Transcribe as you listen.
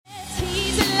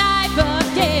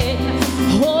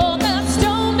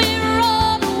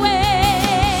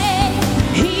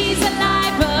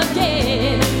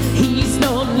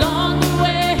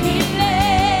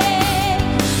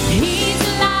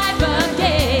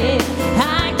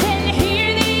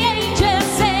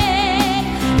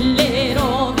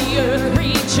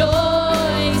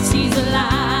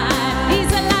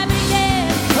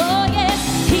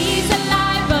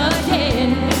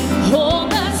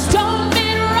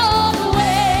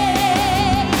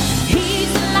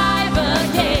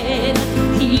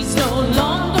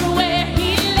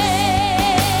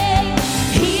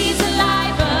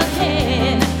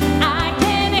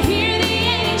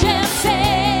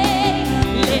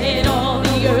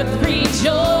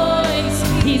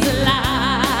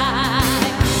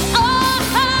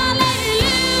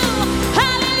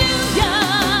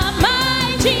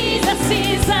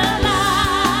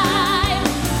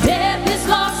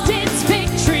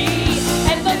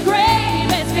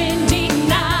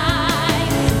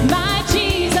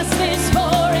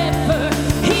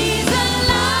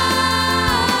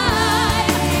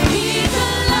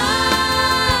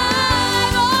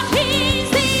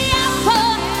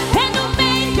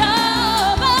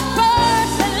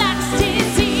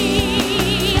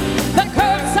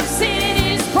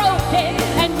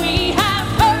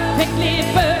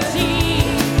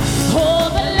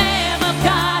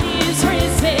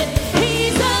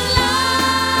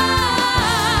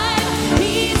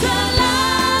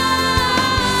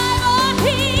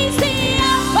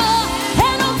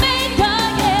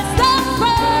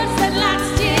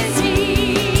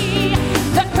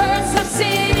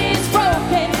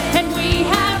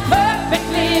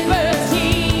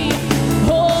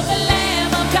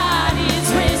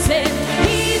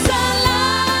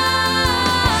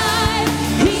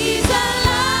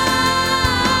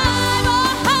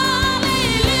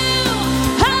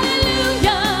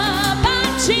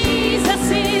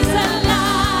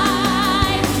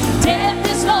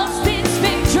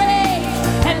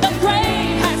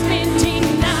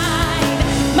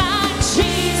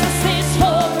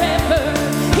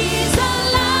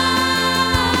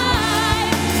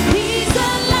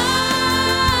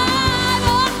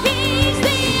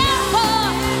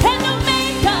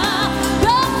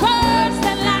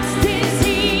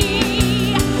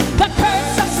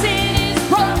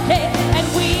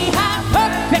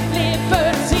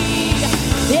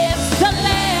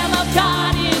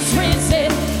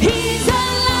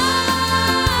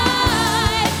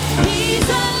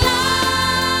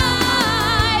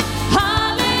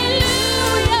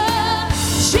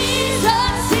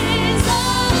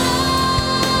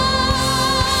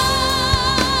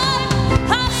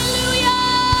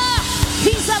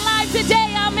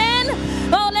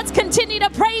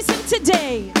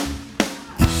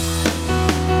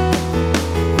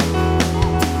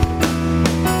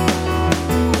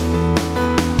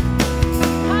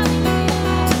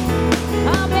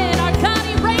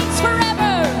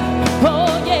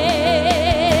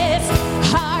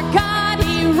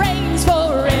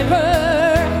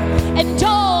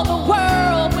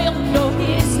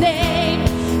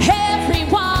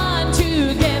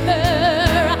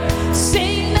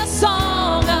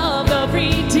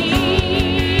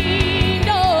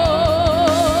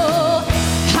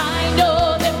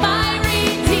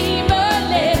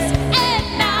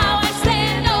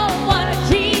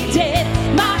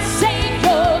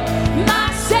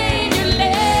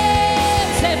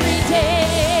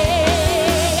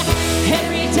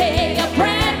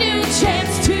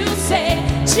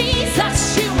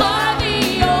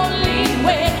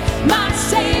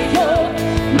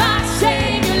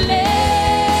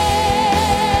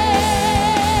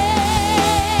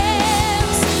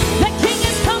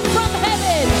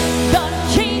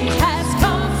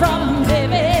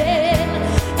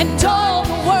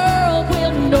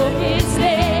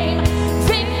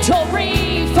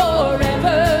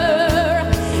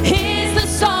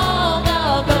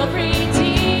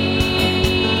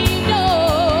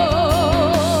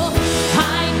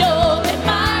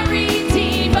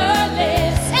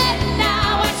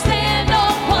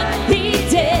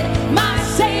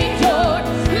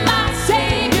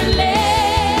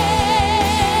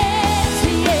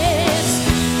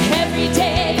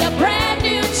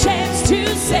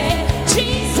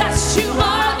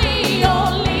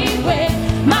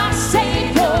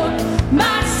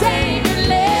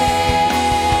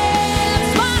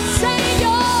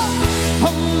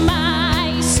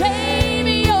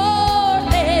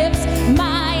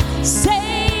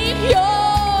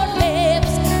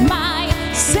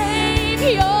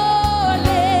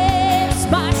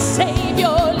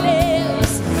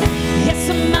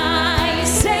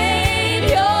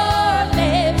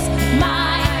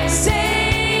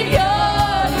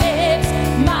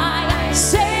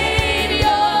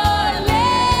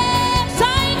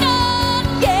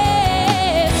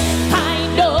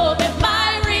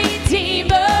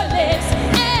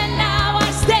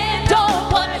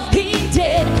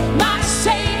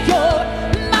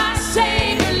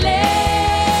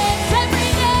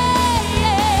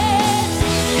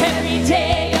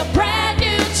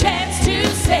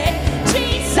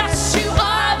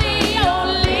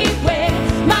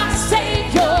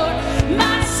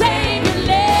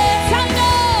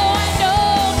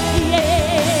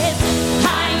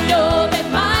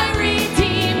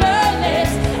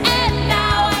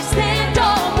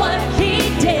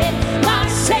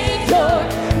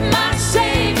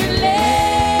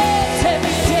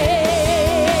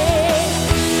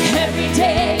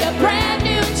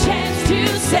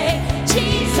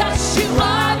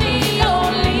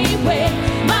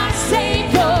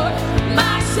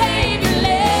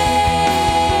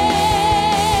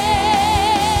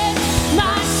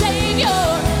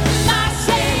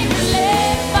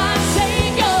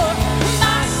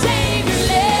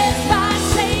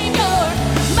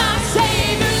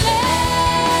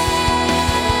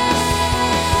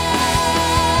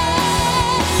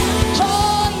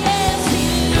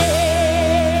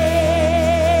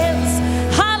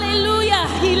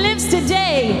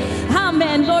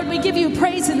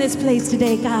place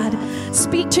today, God.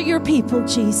 Speak to your people,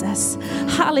 Jesus.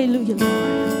 Hallelujah, Lord.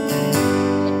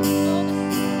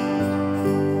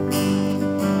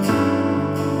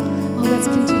 Oh, let's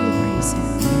continue to praise him.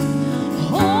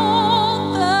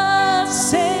 All the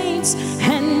saints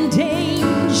and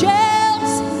angels,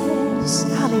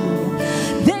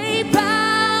 hallelujah, they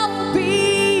bow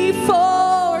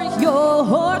before your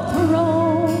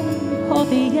throne. All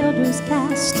the elders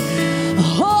cast,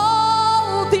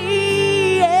 all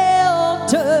the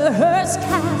elders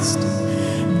cast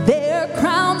their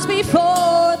crowns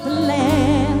before the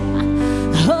Lamb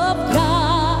of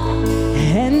God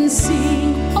and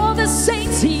sing. All the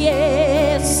saints,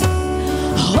 yes,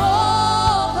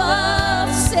 all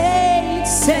the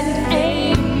saints and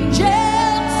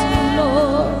angels,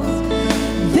 Lord,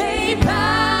 they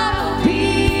bow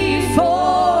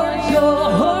before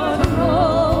your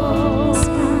throne.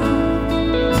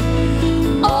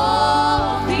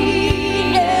 All the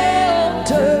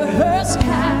elders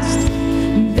cast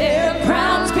their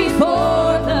crowns before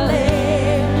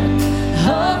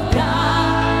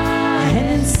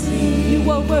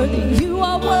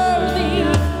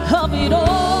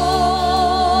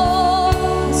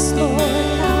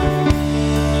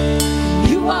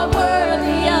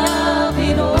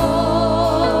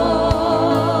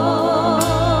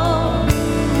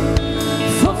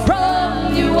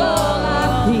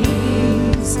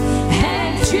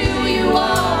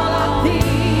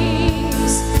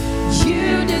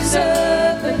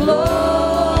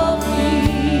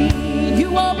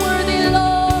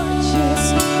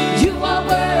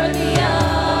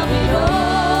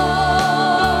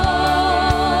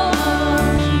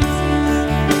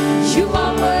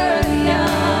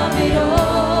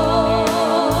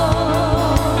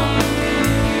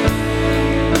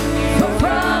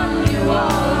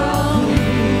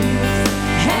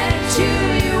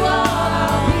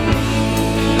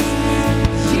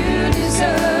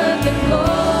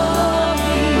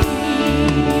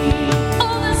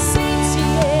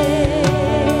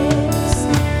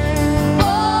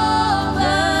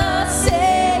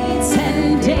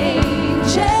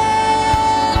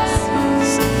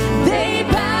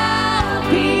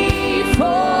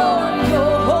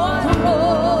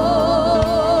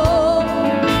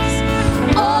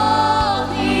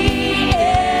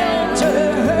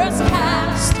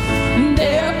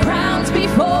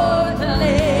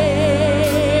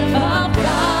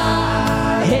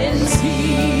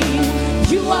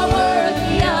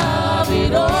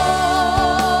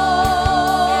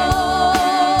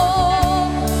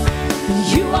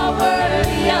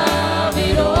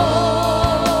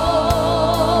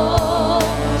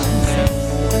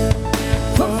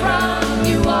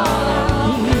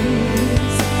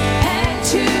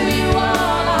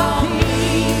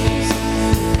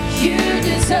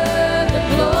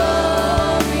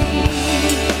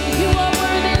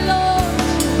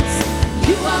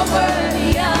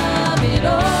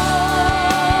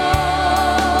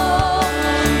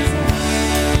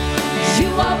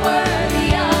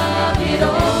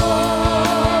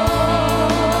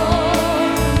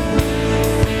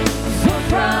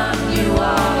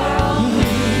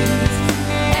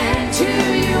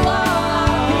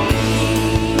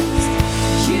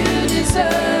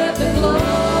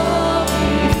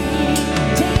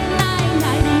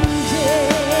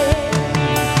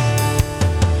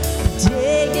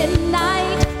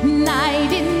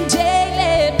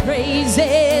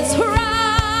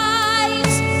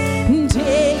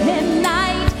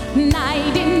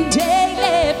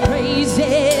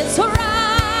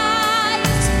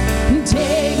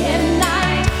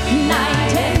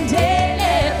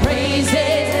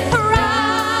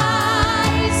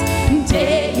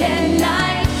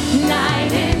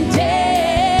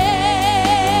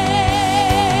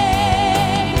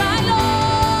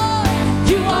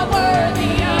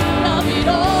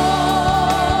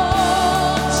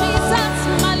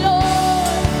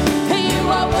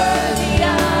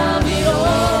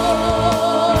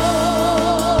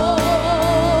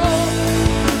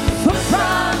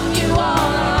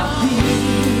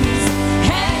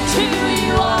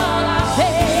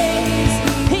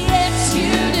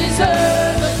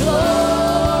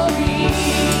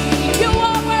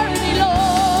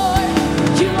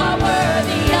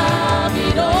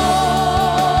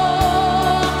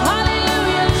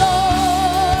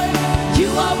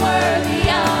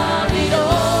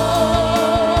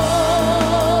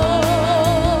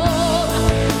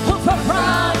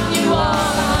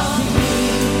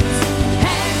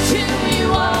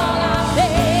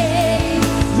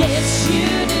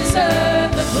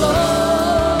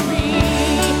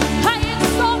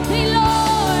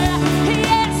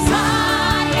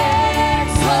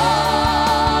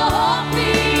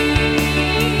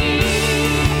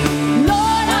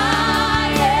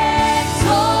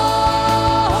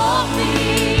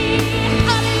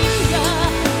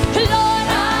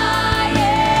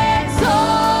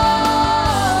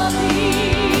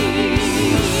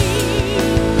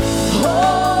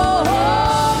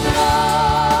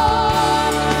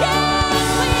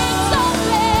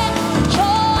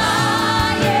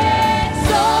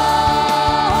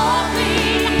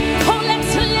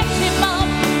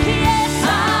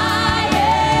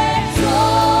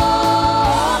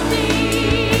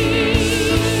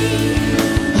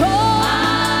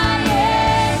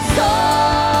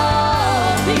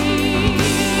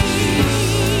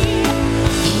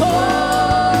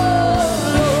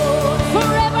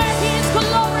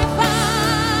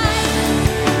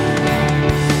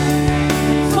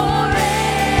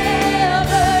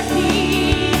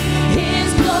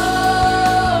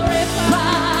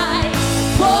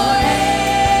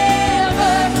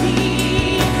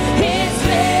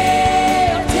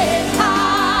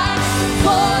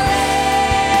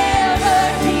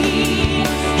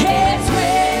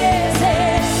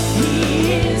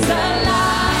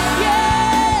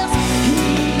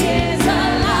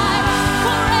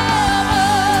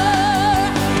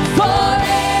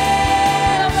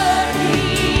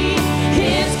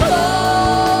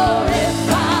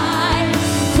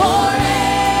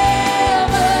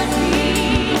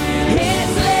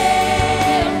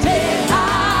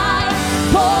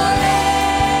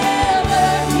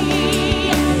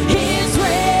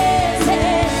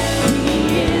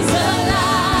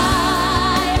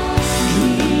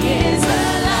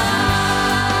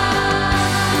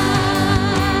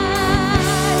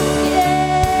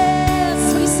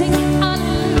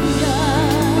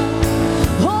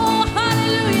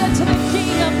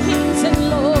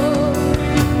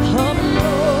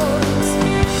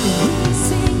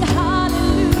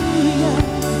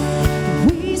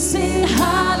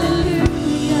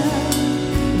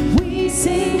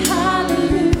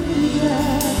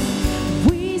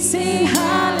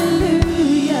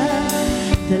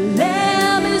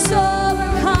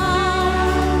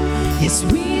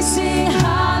we sing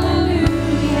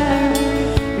hallelujah.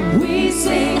 We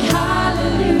sing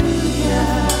hallelujah.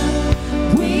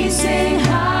 We sing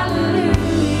hallelujah.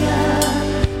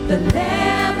 The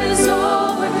Lamb is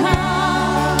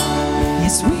overcome.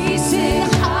 Yes, we sing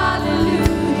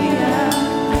hallelujah.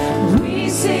 We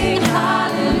sing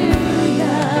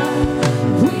hallelujah.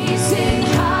 We sing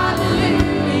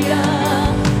hallelujah.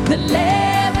 The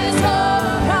Lamb is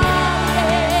overcome.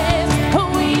 Yes,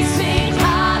 we sing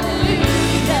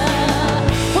hallelujah.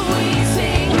 We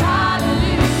sing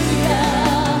hallelujah.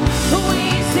 We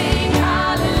sing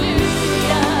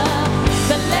hallelujah.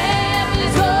 The Lamb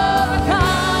is overcome.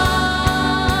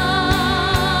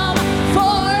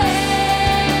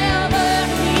 Forever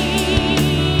He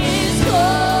is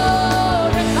glorified.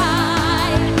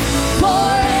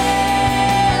 Forever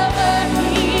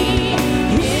He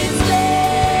is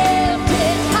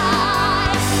lifted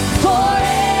high.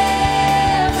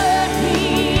 Forever He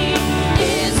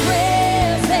is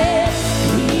risen.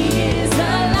 He is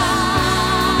alive.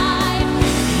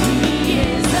 He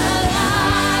is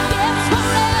alive. Yes,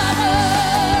 forever.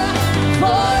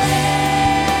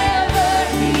 Forever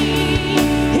He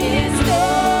is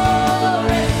glorified.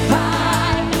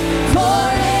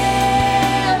 Forever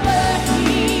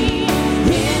He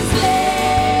is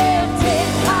lifted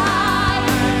high.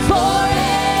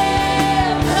 Forever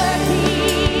He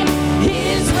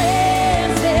is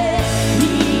risen.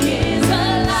 He is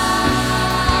alive.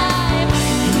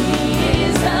 He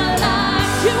is alive.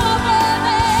 You are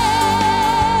worthy.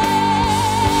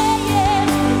 Yes,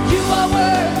 you are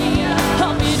worthy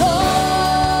of it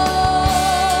all.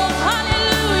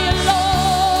 Hallelujah,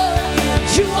 Lord.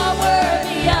 You are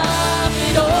worthy of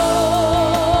it all.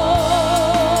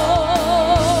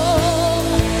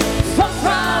 For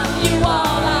from you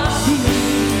all our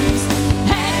peace,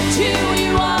 and to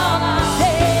you all our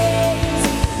thanks.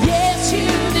 Yes, you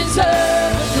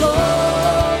deserve the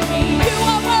glory. You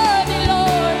are worthy,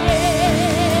 Lord.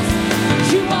 Yes,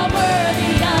 you are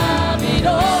worthy of it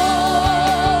all.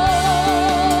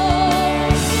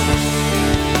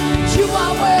 You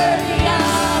are worthy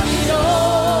of it all.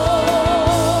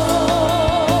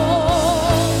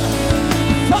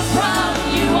 For from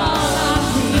you all our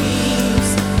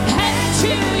peace, and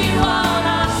to you all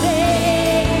our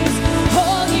thanks.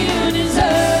 Oh, you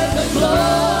deserve the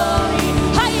glory.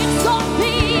 I exalt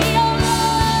thee, O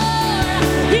Lord.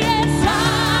 Yes, I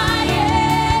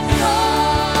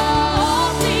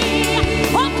exalt thee.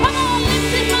 Oh, come on,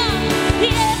 lift him up.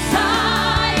 Yes,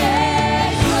 I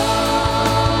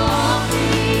exalt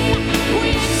thee. We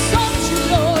exalt you,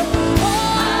 Lord.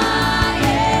 Oh, I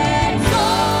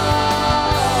exalt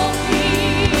thee.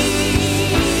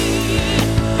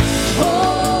 Oh,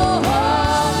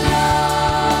 Lord.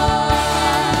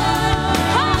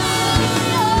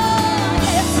 Hallelujah.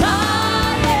 Yes, I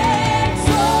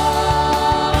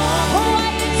exalt. Oh, I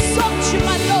exalt you,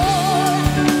 my Lord.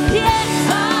 Yes,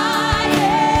 I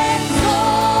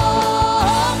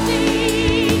exalt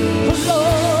thee, oh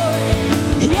Lord.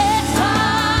 Yes,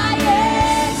 I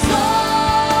exalt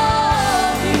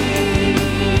thee,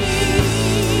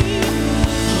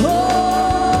 oh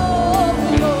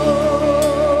Lord.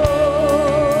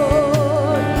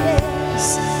 Yes,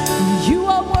 you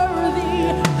are worthy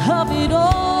of it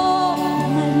all,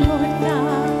 my Lord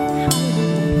God.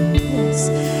 Yes,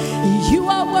 you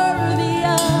are worthy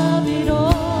of it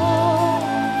all,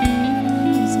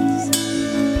 Jesus.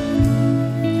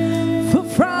 For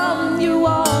from you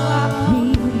all our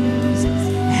peace,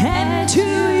 and to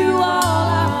you all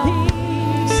our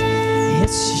peace.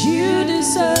 Yes, you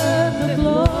deserve the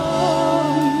glory.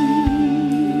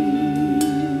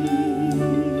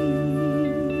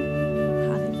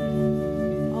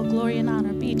 Hallelujah. All glory and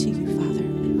honor be to you, Father.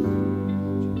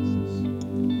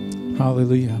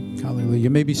 Hallelujah. Hallelujah. You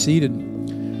may be seated.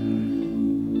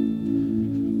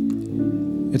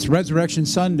 It's Resurrection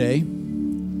Sunday.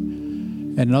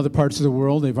 And in other parts of the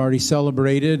world, they've already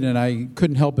celebrated. And I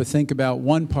couldn't help but think about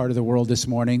one part of the world this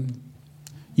morning,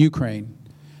 Ukraine.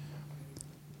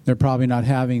 They're probably not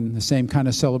having the same kind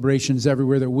of celebrations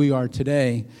everywhere that we are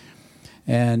today.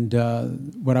 And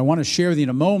what I want to share with you in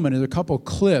a moment is a couple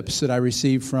clips that I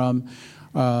received from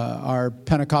our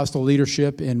Pentecostal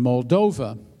leadership in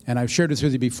Moldova. And I've shared this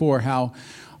with you before, how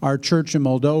our church in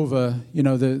Moldova, you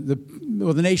know,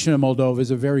 the nation of Moldova is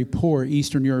a very poor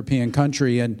Eastern European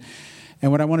country. And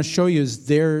what I want to show you is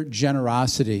their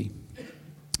generosity.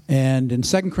 And in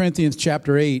 2 Corinthians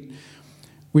chapter 8,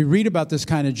 we read about this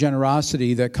kind of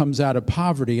generosity that comes out of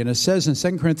poverty. And it says in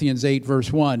 2 Corinthians 8,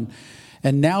 verse 1,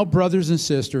 "And now, brothers and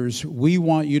sisters, we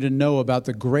want you to know about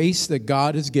the grace that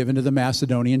God has given to the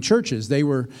Macedonian churches." They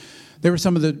were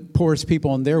some of the poorest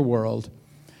people in their world.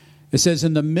 It says,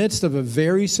 in the midst of a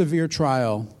very severe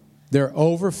trial, their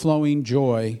overflowing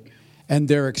joy and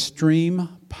their extreme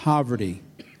poverty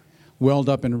welled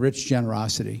up in rich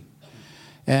generosity.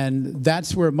 And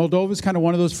that's where Moldova is kind of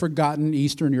one of those forgotten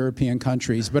Eastern European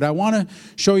countries. But I want to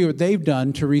show you what they've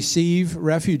done to receive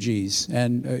refugees.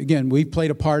 And again, we played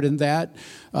a part in that,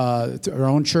 our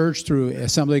own church, through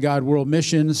Assembly of God World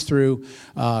Missions, through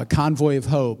Convoy of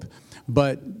Hope.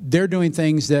 But they're doing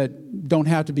things that don't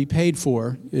have to be paid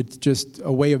for. It's just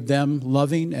a way of them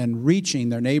loving and reaching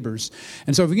their neighbors.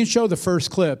 And so if we can show the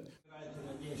first clip.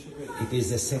 It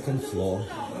is the second floor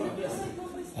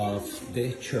of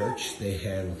the church. They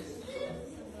have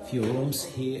few rooms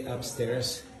here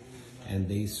upstairs, and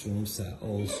these rooms are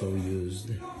also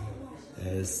used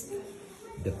as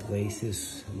the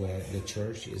places where the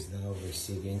church is now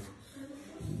receiving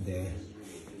the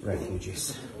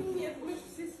refugees.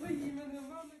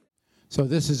 So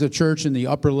this is a church in the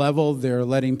upper level. They're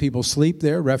letting people sleep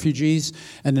there, refugees.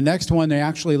 And the next one, they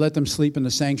actually let them sleep in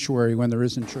the sanctuary when there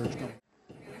isn't church going.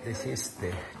 This is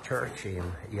the church in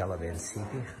Yelaven City,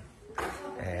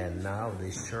 and now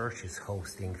this church is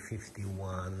hosting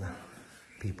 51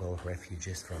 people,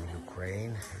 refugees from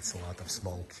Ukraine. It's a lot of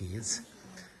small kids,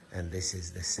 and this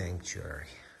is the sanctuary.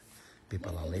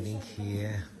 People are living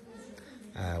here.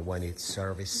 When it's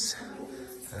service,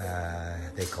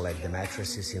 they collect the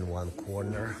mattresses in one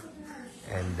corner,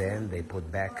 and then they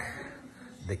put back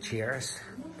the chairs,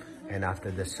 and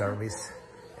after the service,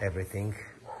 everything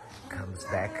comes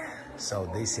back. So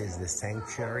this is the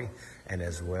sanctuary, and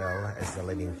as well as the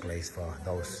living place for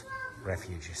those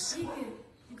refugees.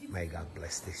 May God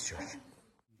bless this church.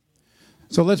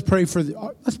 So let's pray for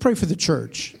the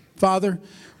church. Father,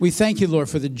 we thank you, Lord,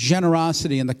 for the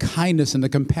generosity and the kindness and the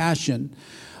compassion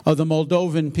of the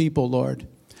Moldovan people, Lord,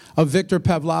 of Victor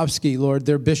Pavlovsky, Lord,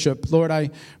 their bishop. Lord,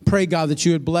 I pray, God, that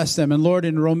you would bless them. And Lord,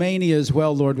 in Romania as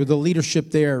well, Lord, with the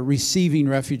leadership there receiving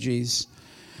refugees.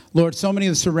 Lord, so many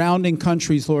of the surrounding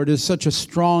countries, Lord, is such a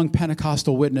strong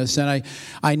Pentecostal witness. And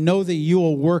I know that you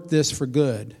will work this for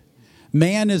good.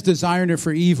 Man is desiring it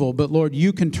for evil, but Lord,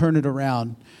 you can turn it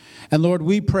around. And Lord,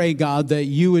 we pray, God, that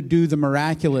you would do the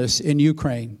miraculous in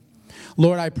Ukraine.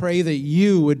 Lord, I pray that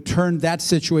you would turn that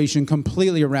situation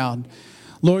completely around.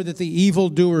 Lord, that the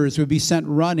evildoers would be sent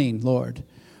running, Lord.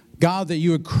 God, that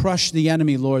you would crush the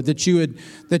enemy, Lord, that you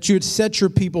would set your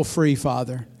people free,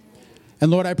 Father. And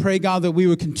Lord, I pray, God, that we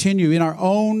would continue in our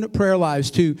own prayer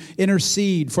lives to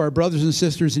intercede for our brothers and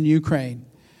sisters in Ukraine.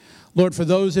 Lord, for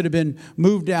those that have been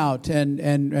moved out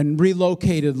and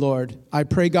relocated, Lord, I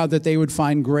pray, God, that they would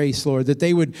find grace, Lord, that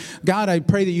they would, God, I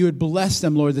pray that you would bless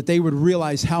them, Lord, that they would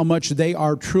realize how much they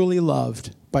are truly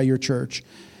loved by your church.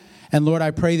 And Lord,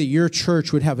 I pray that your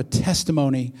church would have a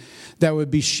testimony that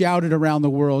would be shouted around the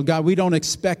world. God, we don't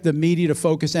expect the media to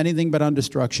focus anything but on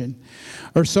destruction,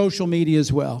 or social media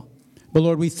as well. But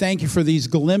Lord, we thank you for these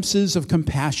glimpses of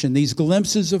compassion, these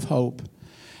glimpses of hope.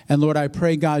 And Lord, I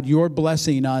pray, God, your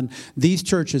blessing on these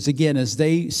churches, again, as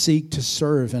they seek to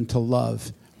serve and to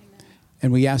love.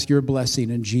 And we ask your blessing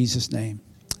in Jesus' name.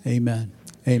 Amen.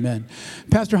 Amen.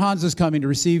 Pastor Hans is coming to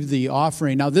receive the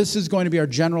offering. Now, this is going to be our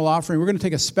general offering. We're going to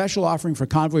take a special offering for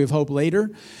Convoy of Hope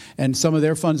later. And some of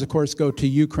their funds, of course, go to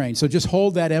Ukraine. So just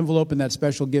hold that envelope and that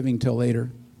special giving till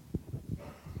later.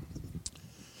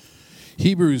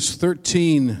 Hebrews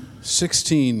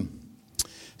 13:16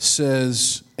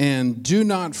 says, "And do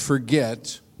not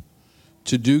forget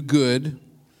to do good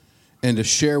and to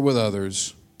share with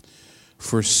others.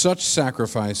 For such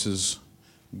sacrifices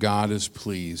God is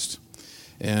pleased."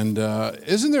 And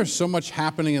isn't there so much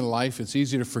happening in life? It's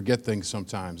easy to forget things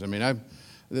sometimes. I mean,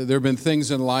 there have been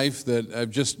things in life that have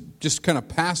just kind of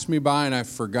passed me by and I've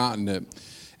forgotten it.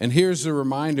 And here's a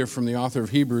reminder from the author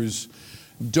of Hebrews: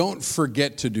 don't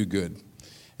forget to do good.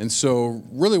 And so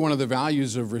really one of the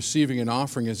values of receiving an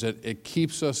offering is that it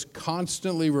keeps us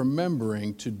constantly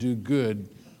remembering to do good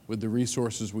with the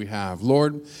resources we have.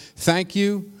 Lord, thank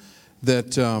you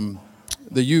that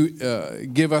you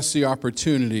give us the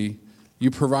opportunity,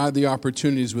 you provide the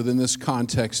opportunities within this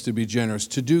context to be generous,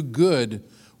 to do good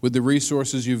with the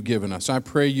resources you've given us. I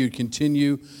pray you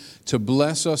continue to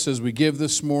bless us as we give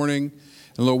this morning.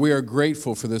 And Lord, we are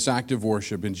grateful for this act of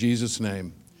worship. In Jesus'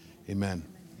 name, amen.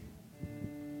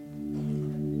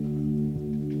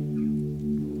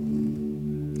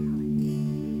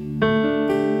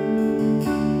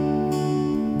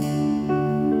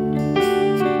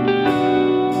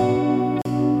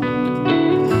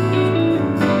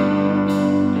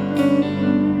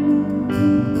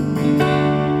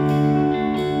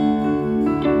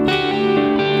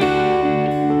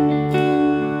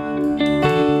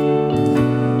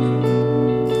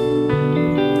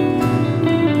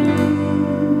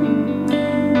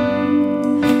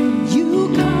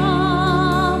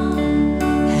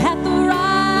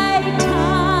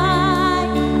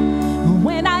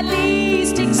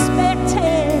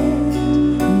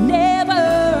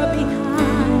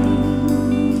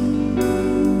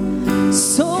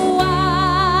 So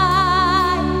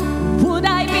why would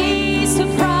I be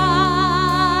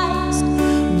surprised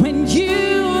when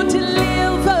you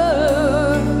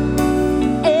deliver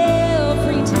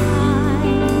every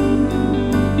time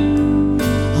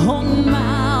on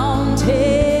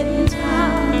mountain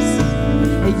tops?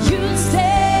 You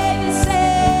stay the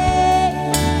same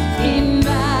in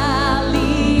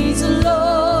valleys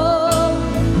low.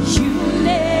 You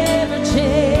never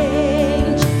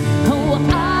change. Oh,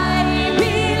 I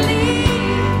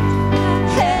believe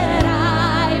that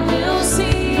I will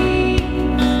see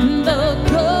the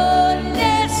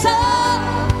goodness of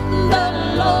the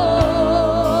Lord.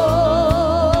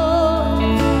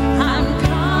 I'm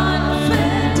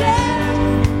confident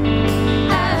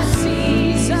as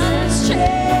seasons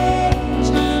change,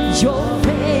 your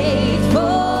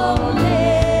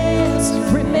faithfulness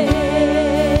remains.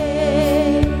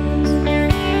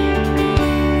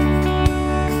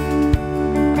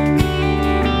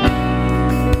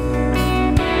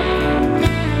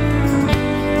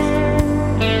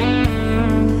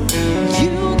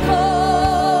 You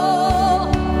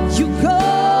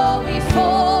go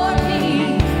before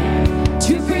me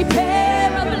to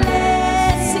prepare a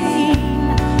blessing.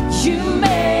 You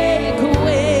make a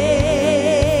way.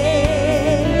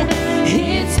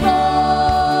 It's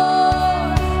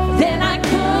more than I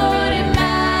could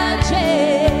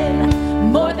imagine,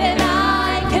 more than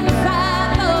I can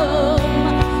fathom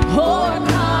or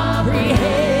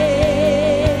comprehend.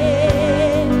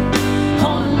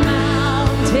 On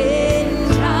mountain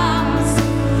tops,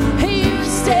 you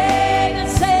stay the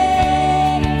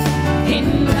same.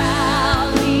 In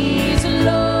valleys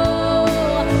low,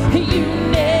 you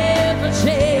never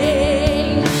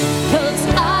change. 'Cause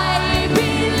I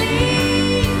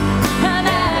believe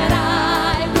that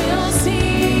I will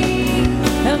see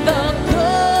the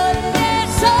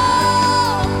goodness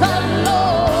of the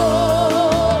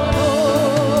Lord.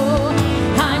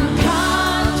 I'm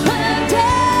confident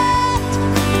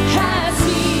as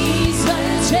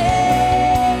seasons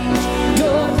change,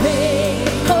 your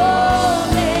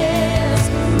faithfulness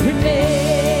remains.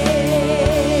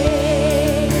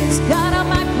 God of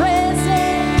my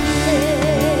present,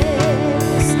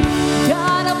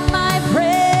 God of my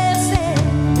present,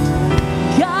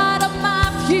 God of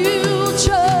my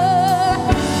future,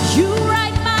 you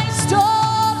write my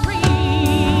story,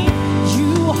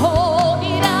 you hold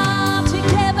it all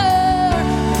together.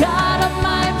 God of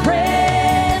my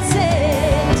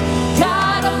present,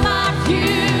 God of my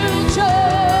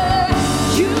future,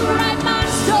 you write my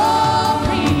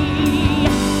story,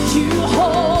 you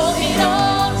hold it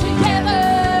all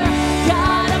together.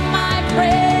 God of my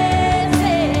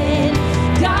present,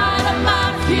 God of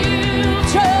my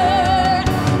future,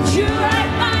 you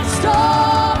write my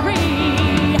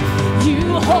story,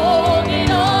 you hold it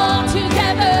all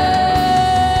together.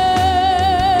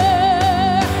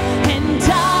 And I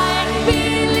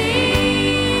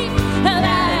believe that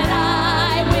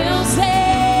I will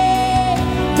say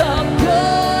the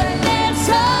goodness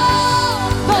of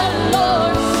the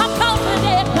Lord. I'm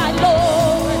confident, my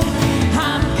Lord.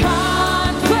 I'm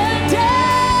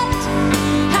confident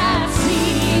as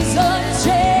seasons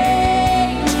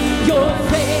change, your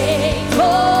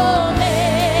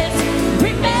faithfulness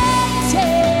remains.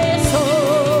 Yes,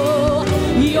 oh,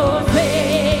 your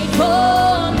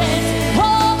faithfulness,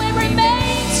 oh, it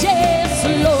remains. Yes,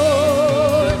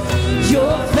 Lord,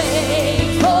 your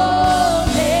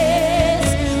faithfulness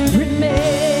remains.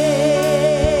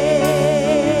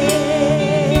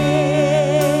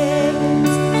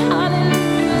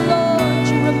 Hallelujah, Lord,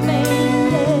 you remain.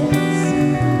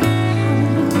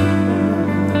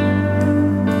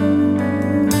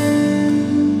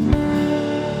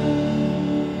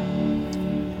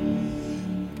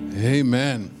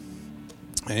 Amen.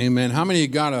 Amen. How many of you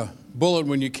got a bullet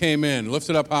when you came in? Lift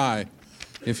it up high.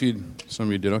 If you, some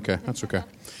of you did. Okay, that's okay.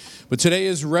 But today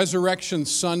is Resurrection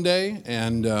Sunday,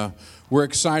 and we're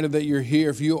excited that you're here.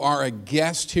 If you are a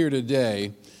guest here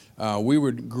today, we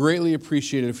would greatly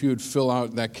appreciate it if you would fill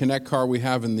out that Connect card we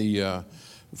have in the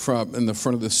front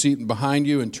of the seat behind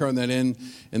you and turn that in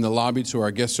the lobby to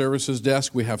our guest services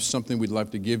desk. We have something we'd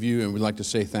like to give you, and we'd like to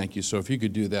say thank you. So if you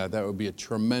could do that, that would be a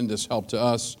tremendous help to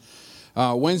us.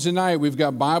 Wednesday night, we've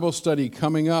got Bible study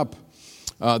coming up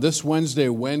this Wednesday,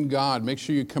 When God. Make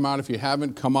sure you come out. If you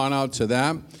haven't, come on out to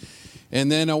that. And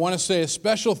then I want to say a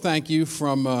special thank you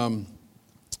from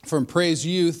Praise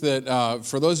Youth. That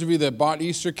for those of you that bought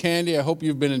Easter candy, I hope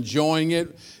you've been enjoying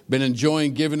it, been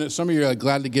enjoying giving it. Some of you are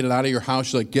glad to get it out of your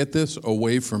house. You're like, get this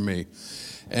away from me.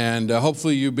 And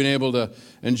hopefully you've been able to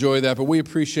enjoy that. But we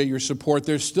appreciate your support.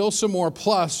 There's still some more.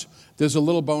 Plus, there's a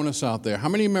little bonus out there. How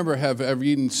many remember have ever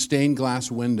eaten stained glass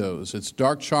windows? It's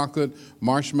dark chocolate,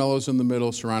 marshmallows in the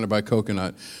middle, surrounded by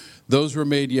coconut. Those were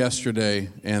made yesterday,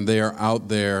 and they are out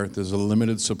there. There's a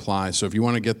limited supply. So if you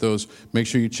want to get those, make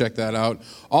sure you check that out.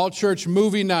 All church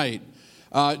movie night.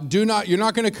 You're not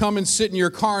going to come and sit in your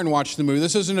car and watch the movie.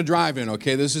 This isn't a drive-in,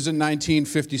 okay? This isn't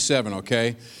 1957,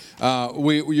 okay?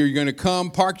 You're going to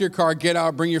come, park your car, get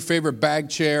out, bring your favorite bag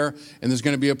chair, and there's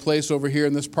going to be a place over here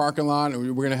in this parking lot, and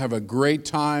we're going to have a great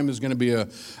time. There's going to be a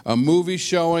movie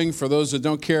showing. For those that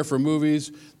don't care for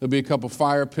movies, there'll be a couple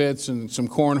fire pits and some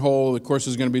cornhole. Of course,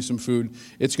 there's going to be some food.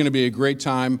 It's going to be a great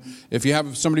time. If you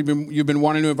have somebody you've been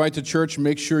wanting to invite to church,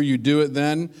 make sure you do it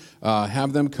then.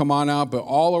 Have them come on out, but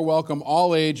all are welcome,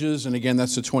 all ages, and again,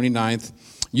 that's the 29th.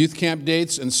 Youth camp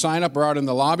dates and sign up are out in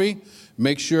the lobby.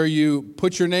 Make sure you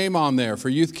put your name on there for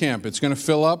youth camp. It's going to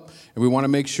fill up, and we want to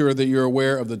make sure that you're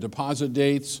aware of the deposit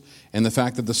dates and the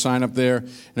fact that the sign up there.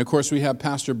 And, of course, we have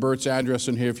Pastor Bert's address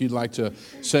in here if you'd like to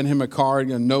send him a card,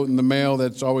 a note in the mail.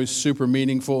 That's always super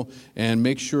meaningful. And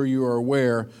make sure you are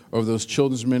aware of those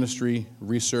children's ministry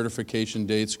recertification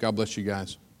dates. God bless you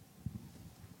guys.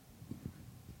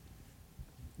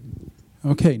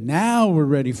 Okay, now we're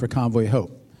ready for Convoy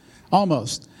Hope.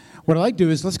 Almost. What I'd like to do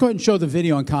is let's go ahead and show the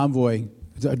video on Convoy,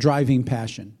 A Driving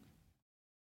Passion.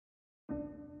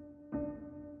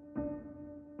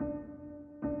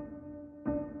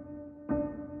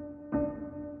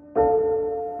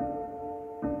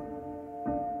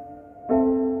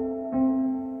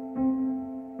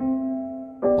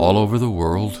 All over the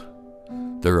world,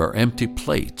 there are empty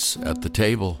plates at the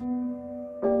table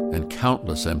and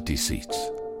countless empty seats.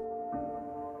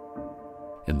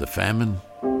 In the famine,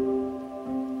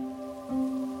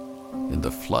 in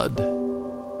the flood,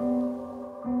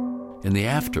 in the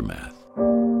aftermath.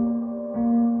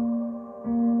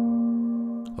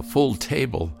 A full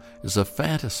table is a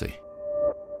fantasy.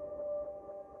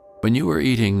 When you are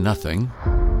eating nothing,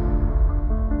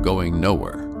 going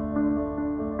nowhere,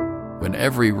 when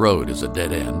every road is a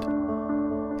dead end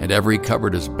and every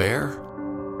cupboard is bare,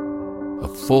 a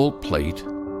full plate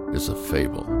is a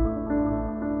fable.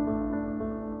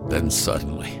 Then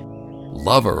suddenly,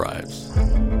 love arrives.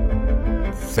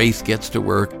 Faith gets to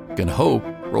work, and hope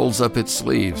rolls up its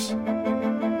sleeves.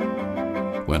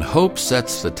 When hope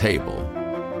sets the table,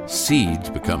 seeds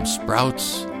become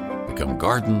sprouts, become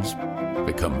gardens,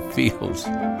 become fields.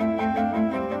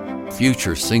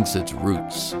 Future sinks its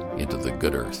roots into the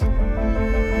good earth.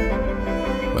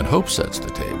 When hope sets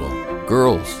the table,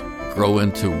 girls grow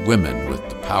into women with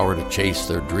the power to chase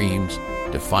their dreams,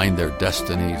 define their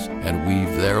destinies, and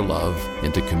weave their love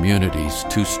into communities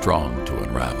too strong to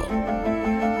unravel.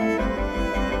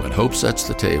 When hope sets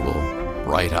the table,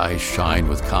 bright eyes shine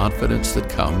with confidence that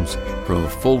comes from a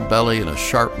full belly and a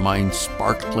sharp mind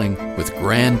sparkling with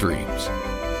grand dreams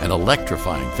and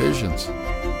electrifying visions.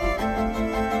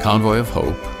 Convoy of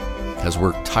Hope has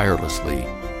worked tirelessly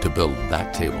to build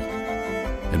that table,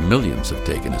 and millions have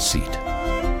taken a seat.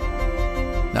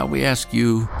 Now we ask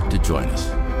you to join us,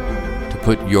 to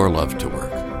put your love to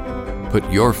work, put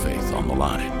your faith on the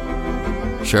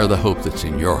line, share the hope that's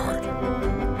in your heart.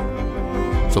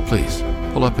 So please,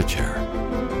 pull up a chair.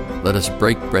 Let us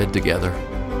break bread together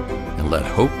and let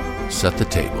hope set the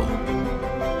table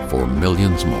for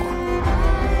millions more.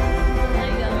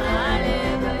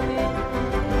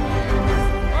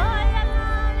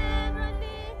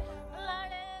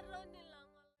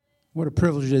 What a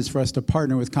privilege it is for us to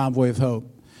partner with Convoy of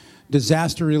Hope.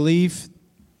 Disaster relief.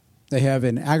 They have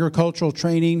an agricultural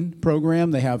training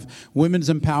program. They have women's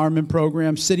empowerment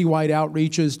programs, citywide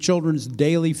outreaches, children's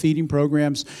daily feeding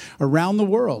programs around the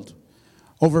world.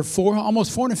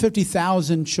 Almost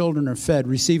 450,000 children are fed,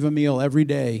 receive a meal every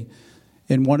day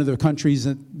in one of the countries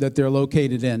that they're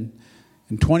located in.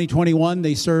 In 2021,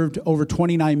 they served over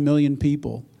 29 million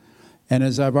people. And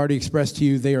as I've already expressed to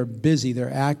you, they are busy.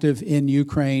 They're active in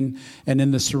Ukraine and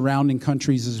in the surrounding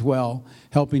countries as well,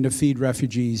 helping to feed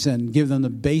refugees and give them the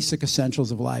basic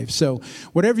essentials of life. So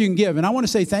whatever you can give. And I want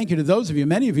to say thank you to those of you.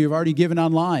 Many of you have already given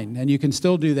online, and you can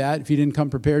still do that if you didn't come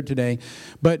prepared today.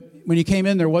 But when you came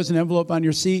in, there was an envelope on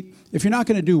your seat. If you're not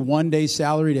going to do one day's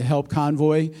salary to help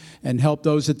Convoy and help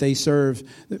those that they serve,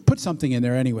 put something in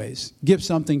there anyways. Give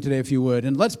something today if you would.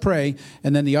 And let's pray,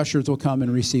 and then the ushers will come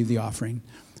and receive the offering.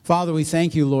 Father, we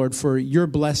thank you, Lord, for your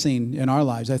blessing in our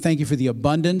lives. I thank you for the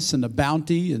abundance and the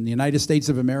bounty in the United States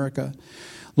of America.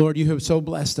 Lord, you have so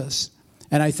blessed us.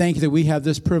 And I thank you that we have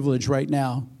this privilege right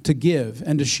now to give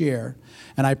and to share.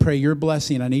 And I pray your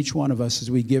blessing on each one of us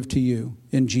as we give to you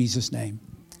in Jesus' name.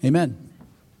 Amen.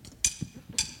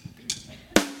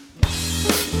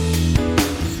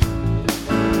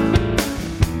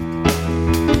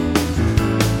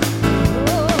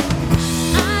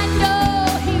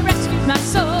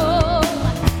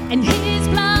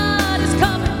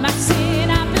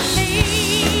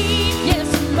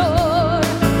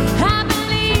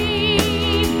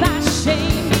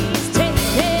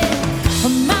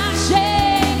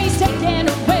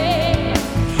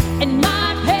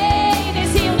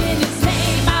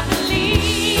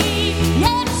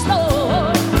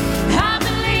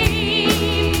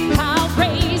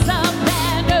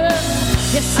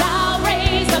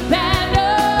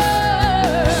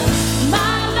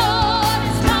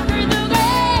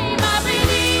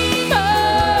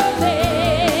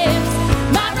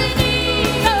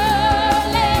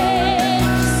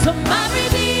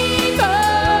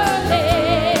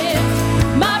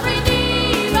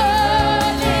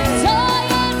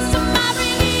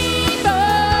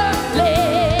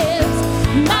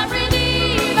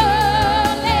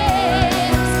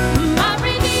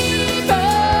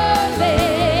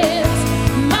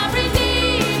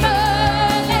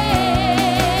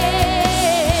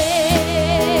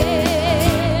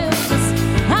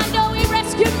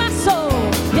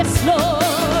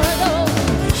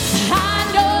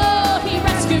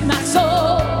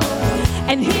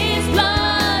 His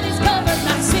blood has covered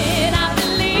my sin. I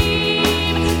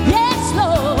believe, yes,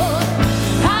 Lord.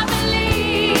 I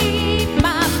believe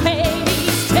my pain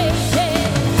He's taken.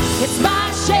 It's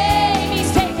my shame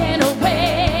He's taken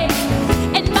away.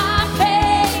 And my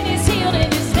pain is healed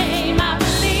in His name. I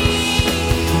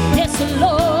believe, yes,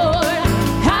 Lord.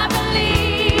 I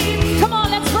believe. Come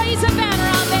on, let's raise a banner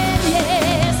on then.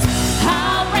 Yes,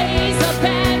 I'll raise a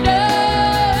banner.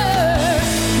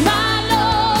 My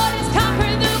Lord has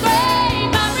conquered the grave.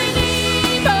 My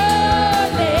Redeemer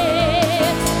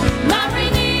lives. My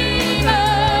Redeemer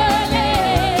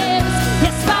lives.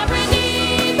 Yes, my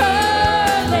Redeemer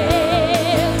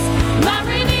lives. My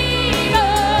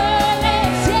Redeemer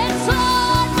lives. Yes,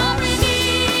 Lord, my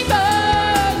Redeemer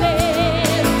lives.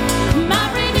 My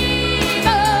Redeemer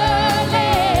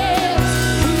lives.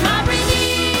 My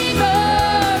Redeemer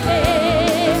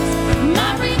lives.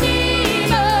 My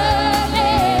Redeemer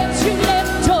lives. You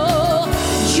left, oh,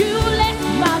 you left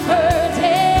my burden.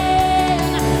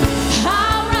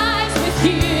 I'll rise with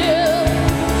you.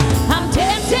 I'm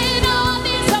dancing on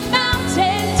this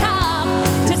mountaintop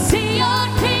to see your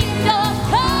kingdom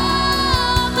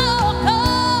come, oh,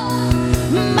 come.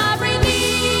 My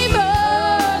Redeemer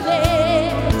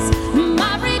lives.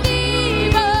 My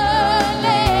Redeemer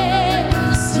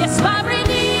lives. Yes, my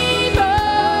Redeemer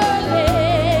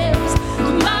lives.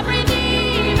 My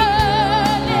Redeemer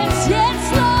lives. Yes,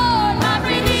 Lord, my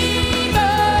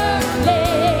Redeemer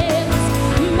lives.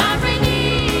 My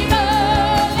Redeemer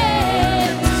lives.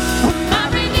 My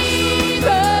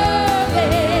Redeemer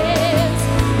lives.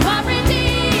 My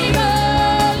Redeemer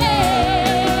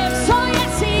lives. Oh,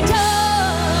 yes, He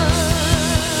does.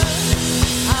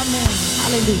 Amen.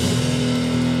 Hallelujah.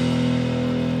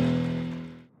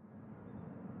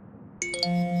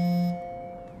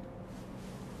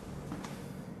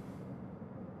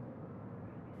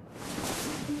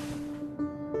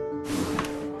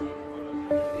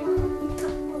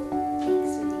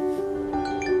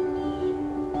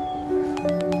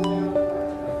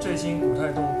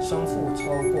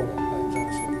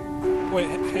 Wait,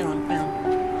 hang on.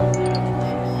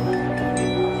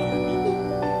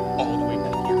 All the way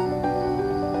down here.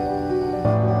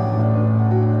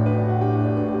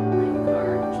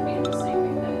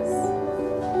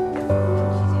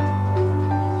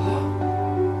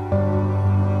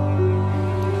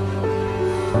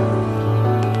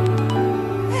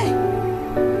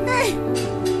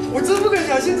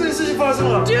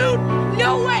 Dude,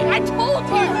 no way! I told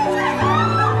you!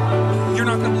 You're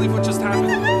not gonna believe what just happened.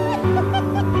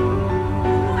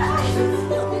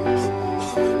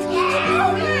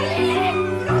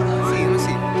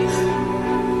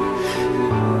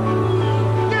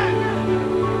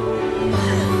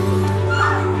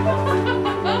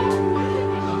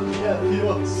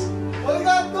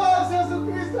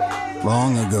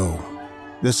 Long ago,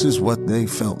 this is what they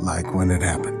felt like when it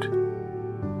happened.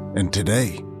 And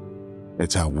today,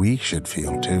 it's how we should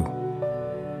feel too.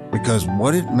 Because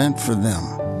what it meant for them,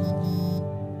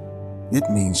 it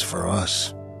means for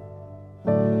us.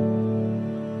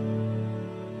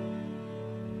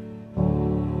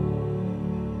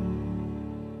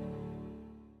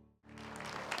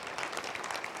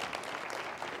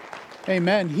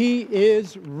 Amen. He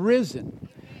is risen,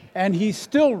 and He's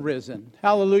still risen.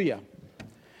 Hallelujah.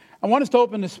 I want us to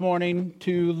open this morning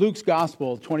to Luke's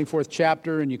Gospel, 24th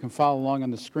chapter, and you can follow along on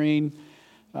the screen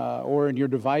or in your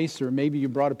device, or maybe you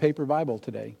brought a paper Bible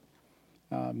today.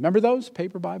 Remember those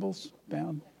paper Bibles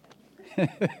found?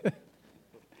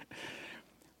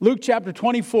 Luke chapter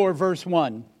 24, verse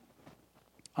 1.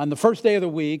 On the first day of the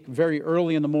week, very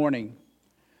early in the morning,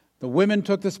 the women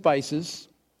took the spices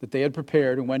that they had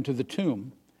prepared and went to the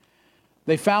tomb.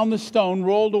 They found the stone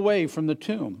rolled away from the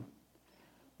tomb.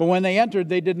 But when they entered,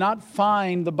 they did not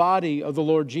find the body of the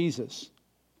Lord Jesus.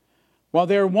 While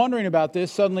they were wondering about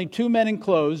this, suddenly two men in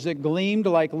clothes that gleamed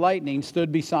like lightning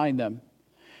stood beside them.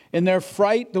 In their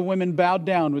fright, the women bowed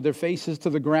down with their faces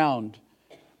to the ground.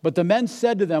 But the men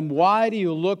said to them, "Why do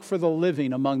you look for the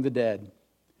living among the dead?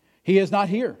 He is not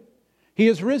here. He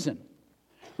is risen.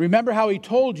 Remember how He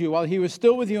told you while He was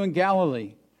still with you in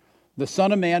Galilee. The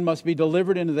Son of Man must be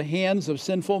delivered into the hands of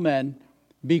sinful men,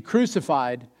 be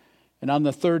crucified, and on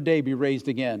the third day be raised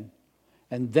again."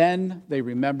 And then they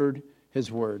remembered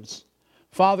His words.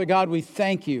 Father God, we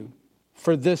thank You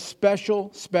for this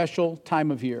special, special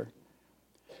time of year.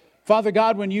 Father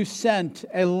God, when You sent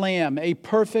a lamb, a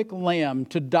perfect lamb,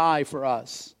 to die for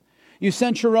us, You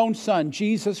sent Your own Son,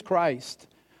 Jesus Christ,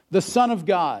 the Son of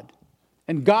God,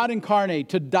 and God incarnate,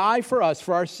 to die for us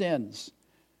for our sins,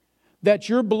 that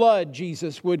Your blood,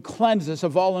 Jesus, would cleanse us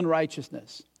of all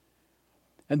unrighteousness.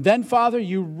 And then, Father,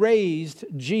 you raised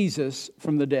Jesus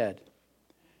from the dead.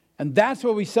 And that's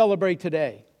what we celebrate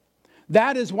today.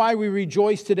 That is why we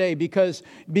rejoice today, because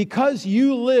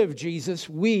you live, Jesus,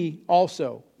 we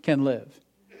also can live.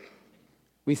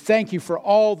 We thank you for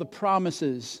all the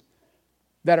promises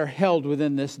that are held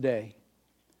within this day.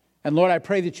 And Lord, I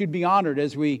pray that you'd be honored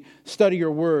as we study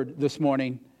your word this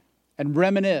morning and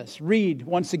reminisce, read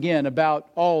once again about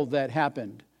all that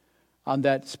happened on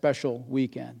that special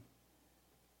weekend.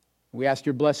 We ask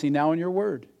your blessing now in your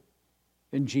word.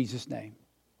 In Jesus' name,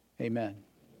 amen.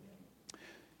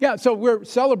 Yeah, so we're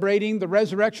celebrating the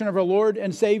resurrection of our Lord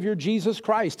and Savior, Jesus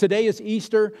Christ. Today is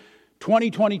Easter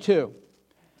 2022.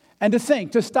 And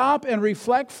to stop and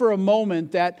reflect for a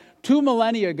moment that 2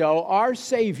 millennia ago, our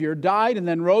Savior died and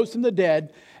then rose from the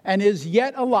dead and is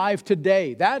yet alive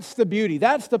today. That's the beauty.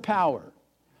 That's the power.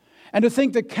 And to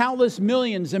think that countless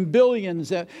millions and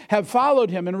billions have followed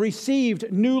him and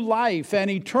received new life and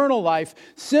eternal life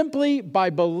simply by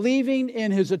believing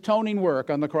in his atoning work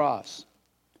on the cross.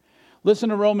 Listen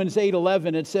to Romans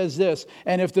 8:11. It says this,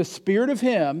 "And if the spirit of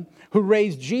him who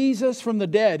raised Jesus from the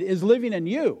dead is living in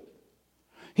you,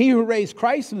 he who raised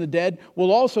Christ from the dead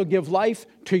will also give life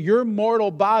to your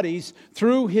mortal bodies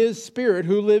through his Spirit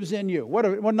who lives in you." What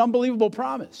an unbelievable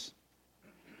promise.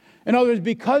 In other words,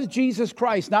 because Jesus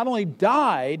Christ not only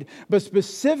died, but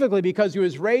specifically because he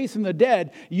was raised from the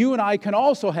dead, you and I can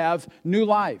also have new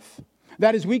life.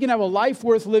 That is, we can have a life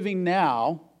worth living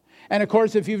now. And of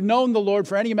course, if you've known the Lord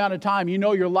for any amount of time, you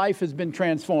know your life has been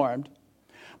transformed.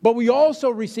 But we also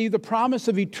receive the promise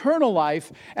of eternal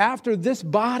life after this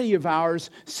body of ours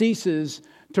ceases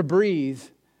to breathe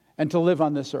and to live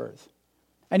on this earth.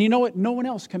 And you know what? No one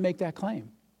else can make that claim.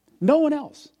 No one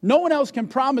else. No one else can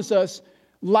promise us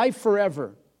life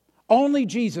forever. Only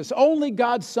Jesus, only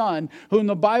God's Son, whom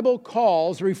the Bible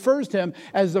refers to him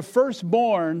as the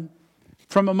firstborn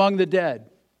from among the dead.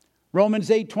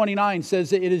 Romans 8:29 says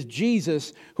that it is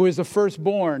Jesus who is the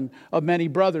firstborn of many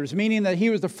brothers, meaning that he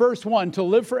was the first one to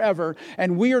live forever,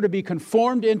 and we are to be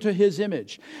conformed into his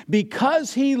image.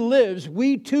 Because he lives,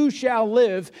 we too shall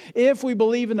live if we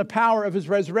believe in the power of his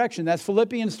resurrection. That's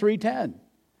Philippians 3:10.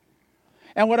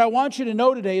 And what I want you to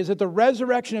know today is that the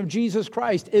resurrection of Jesus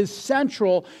Christ is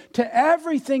central to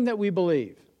everything that we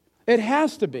believe. It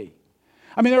has to be.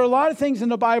 I mean, there are a lot of things in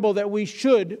the Bible that we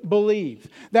should believe,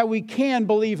 that we can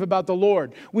believe about the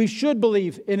Lord. We should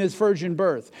believe in his virgin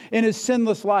birth, in his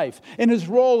sinless life, in his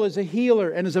role as a healer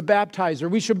and as a baptizer.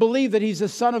 We should believe that he's the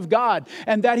Son of God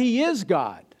and that he is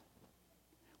God.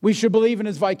 We should believe in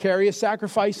his vicarious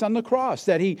sacrifice on the cross,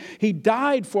 that he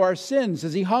died for our sins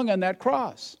as he hung on that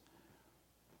cross.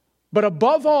 But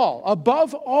above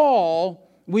all,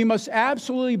 we must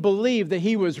absolutely believe that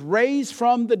he was raised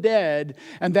from the dead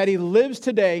and that he lives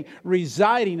today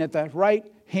residing at the right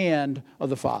hand of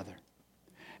the Father.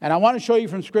 And I want to show you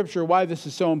from Scripture why this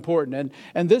is so important.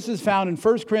 And this is found in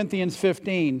 1 Corinthians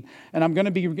 15, and I'm going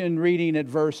to begin reading at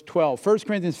verse 12. 1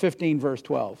 Corinthians 15, verse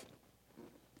 12.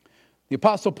 The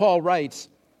Apostle Paul writes,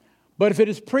 "But if it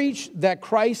is preached that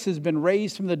Christ has been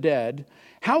raised from the dead,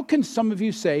 how can some of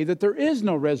you say that there is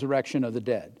no resurrection of the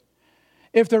dead?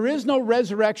 If there is no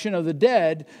resurrection of the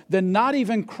dead, then not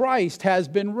even Christ has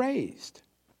been raised.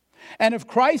 And if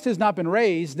Christ has not been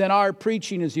raised, then our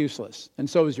preaching is useless, and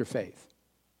so is your faith.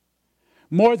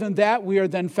 More than that, we are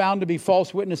then found to be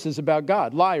false witnesses about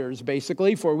God." Liars,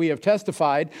 basically, for we have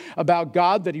testified about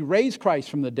God that he raised Christ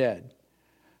from the dead.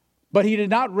 But he did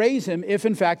not raise him if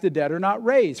in fact the dead are not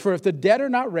raised. For if the dead are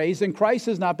not raised, then Christ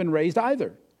has not been raised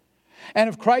either. And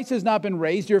if Christ has not been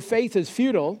raised, your faith is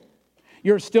futile.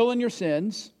 You're still in your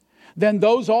sins. Then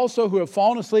those also who have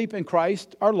fallen asleep in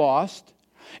Christ are lost.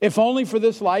 If only for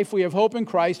this life we have hope in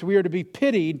Christ, we are to be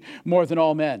pitied more than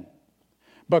all men.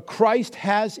 But Christ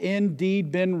has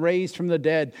indeed been raised from the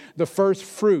dead, the first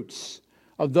fruits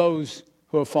of those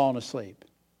who have fallen asleep.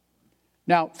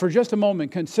 Now, for just a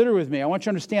moment, consider with me. I want you to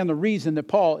understand the reason that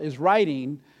Paul is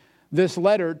writing this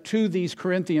letter to these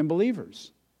Corinthian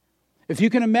believers. If you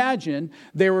can imagine,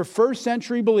 they were first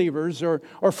century believers or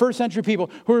first century people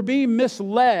who were being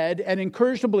misled and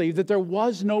encouraged to believe that there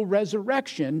was no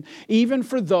resurrection even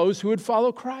for those who would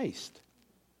follow Christ.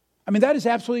 I mean, that is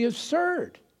absolutely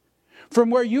absurd. From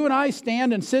where you and I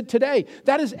stand and sit today,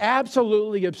 that is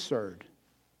absolutely absurd.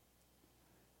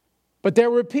 But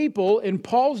there were people in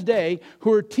Paul's day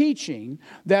who were teaching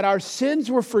that our sins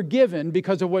were forgiven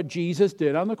because of what Jesus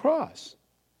did on the cross.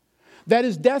 That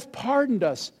his death pardoned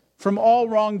us from all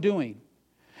wrongdoing.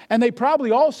 And they probably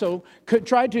also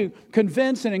tried to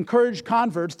convince and encourage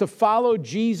converts to follow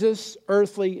Jesus'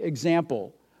 earthly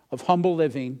example of humble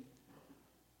living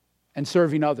and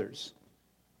serving others.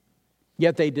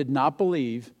 Yet they did not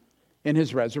believe in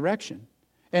his resurrection,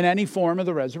 in any form of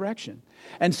the resurrection.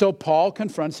 And so Paul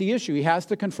confronts the issue. He has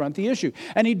to confront the issue.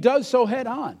 And he does so head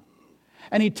on.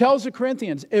 And he tells the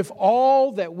Corinthians, if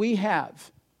all that we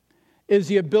have is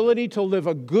the ability to live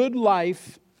a good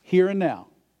life here and now,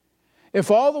 if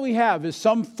all that we have is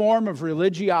some form of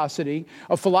religiosity,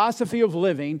 a philosophy of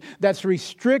living that's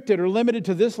restricted or limited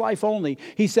to this life only,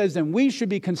 he says, then we should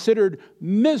be considered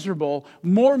miserable,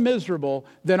 more miserable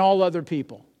than all other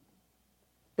people.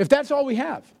 If that's all we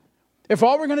have, if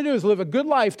all we're going to do is live a good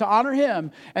life to honor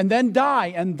him and then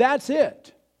die and that's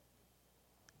it,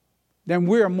 then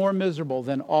we are more miserable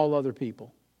than all other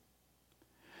people.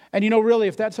 And really,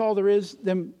 if that's all there is,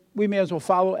 then we may as well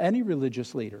follow any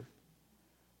religious leader.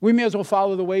 We may as well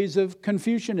follow the ways of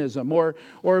Confucianism or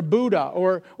Buddha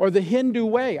or the Hindu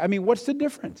way. I mean, what's the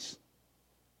difference?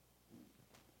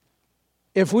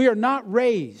 If we are not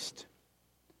raised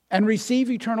and receive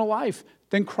eternal life,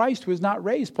 then Christ was not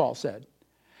raised, Paul said.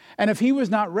 And if he was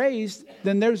not raised,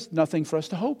 then there's nothing for us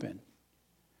to hope in.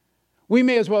 We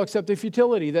may as well accept the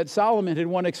futility that Solomon had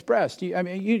once expressed. I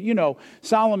mean, you know,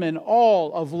 Solomon,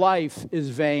 all of life is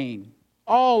vain.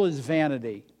 All is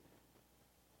vanity.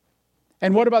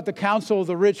 And what about the counsel of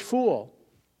the rich fool?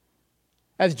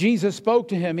 As Jesus spoke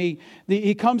to him,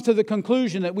 he comes to the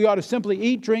conclusion that we ought to simply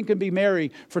eat, drink, and be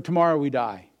merry, for tomorrow we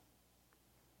die.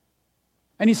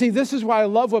 And you see, this is why I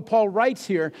love what Paul writes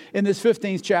here in this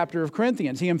 15th chapter of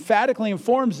Corinthians. He emphatically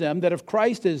informs them that if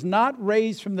Christ is not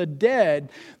raised from the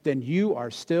dead, then you are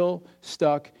still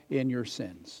stuck in your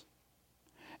sins.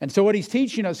 And so what he's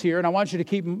teaching us here, and I want you to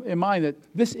keep in mind that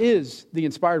this is the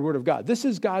inspired word of God. This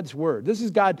is God's word. This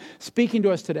is God speaking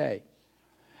to us today.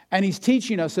 And he's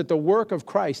teaching us that the work of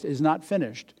Christ is not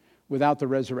finished without the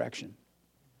resurrection.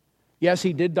 Yes,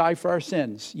 he did die for our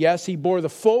sins. Yes, he bore the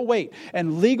full weight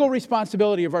and legal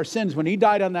responsibility of our sins when he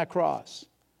died on that cross.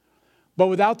 But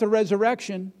without the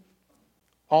resurrection,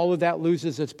 all of that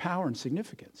loses its power and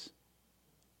significance.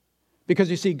 Because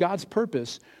you see, God's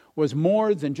purpose was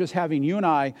more than just having you and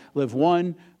I live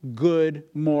one good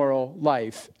moral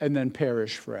life and then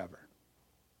perish forever.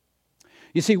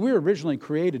 You see, we were originally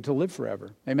created to live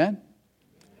forever. Amen?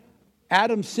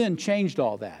 Adam's sin changed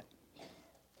all that.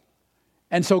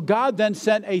 And so God then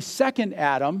sent a second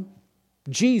Adam,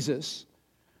 Jesus,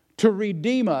 to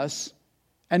redeem us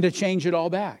and to change it all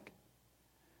back.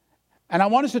 And I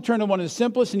want us to turn to one of the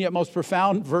simplest and yet most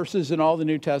profound verses in all the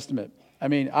New Testament. I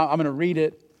mean, I'm going to read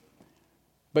it,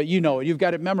 but you know it. You've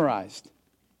got it memorized.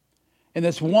 In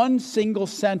this one single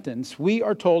sentence, we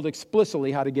are told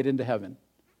explicitly how to get into heaven.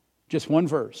 Just one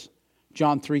verse,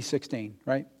 John 3:16,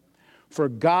 right? For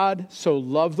God so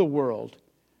loved the world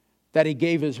that he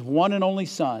gave his one and only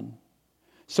Son,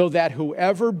 so that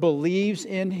whoever believes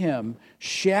in him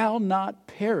shall not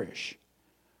perish,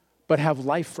 but have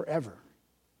life forever,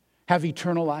 have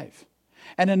eternal life.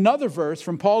 And another verse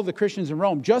from Paul to the Christians in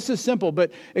Rome, just as simple,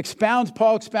 but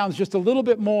Paul expounds just a little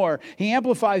bit more. He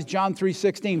amplifies John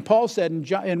 3:16. Paul said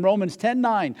in Romans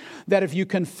 10:9 that if you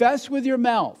confess with your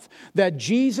mouth that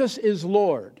Jesus is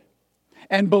Lord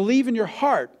and believe in your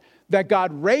heart that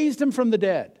God raised him from the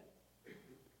dead,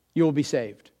 you will be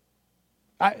saved.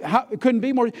 It couldn't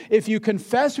be more. If you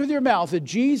confess with your mouth that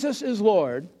Jesus is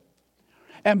Lord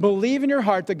and believe in your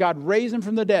heart that God raised him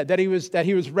from the dead, that he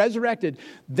was resurrected,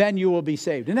 then you will be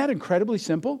saved. Isn't that incredibly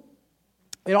simple?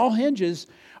 It all hinges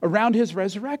around his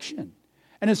resurrection.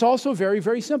 And it's also very,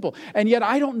 very simple. And yet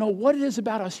I don't know what it is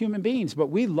about us human beings, but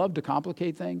we love to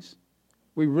complicate things.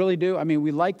 We really do. I mean,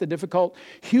 we like the difficult.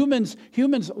 Humans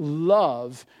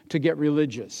love to get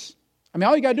religious. I mean,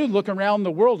 all you got to do is look around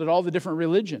the world at all the different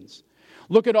religions.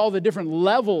 Look at all the different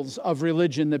levels of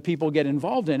religion that people get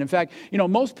involved in. In fact,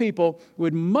 most people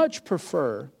would much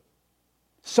prefer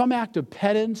some act of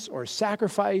penance or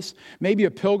sacrifice, maybe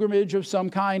a pilgrimage of some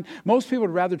kind. Most people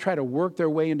would rather try to work their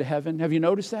way into heaven. Have you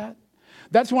noticed that?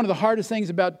 That's one of the hardest things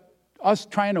about us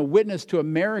trying to witness to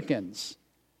Americans.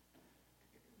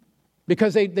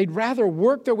 Because they'd rather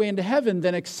work their way into heaven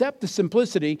than accept the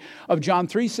simplicity of John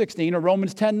 3:16 or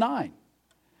Romans 10:9.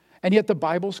 And yet the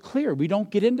Bible's clear. We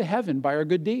don't get into heaven by our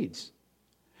good deeds.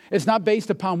 It's not based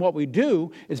upon what we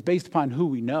do. It's based upon who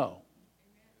we know.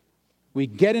 We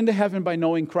get into heaven by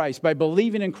knowing Christ, by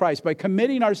believing in Christ, by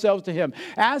committing ourselves to him,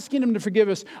 asking him to forgive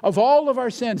us of all of our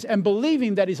sins, and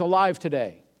believing that he's alive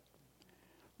today.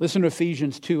 Listen to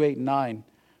Ephesians 2:8-9.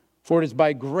 For it is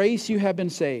by grace you have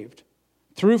been saved,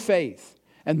 through faith,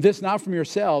 and this not from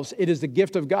yourselves. It is the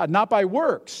gift of God, not by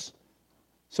works,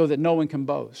 so that no one can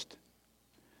boast.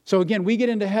 So again, we get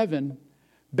into heaven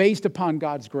based upon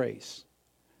God's grace,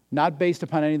 not based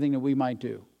upon anything that we might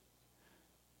do.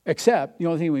 Except, the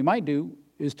only thing we might do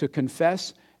is to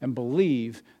confess and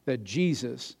believe that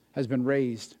Jesus has been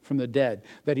raised from the dead,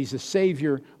 that He's the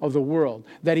Savior of the world,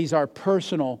 that He's our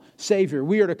personal Savior.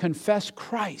 We are to confess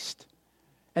Christ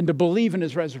and to believe in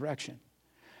His resurrection.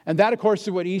 And that, of course,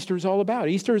 is what Easter is all about.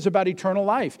 Easter is about eternal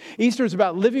life. Easter is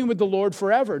about living with the Lord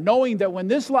forever, knowing that when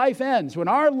this life ends, when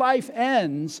our life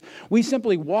ends, we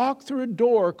simply walk through a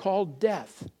door called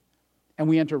death, and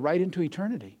we enter right into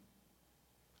eternity.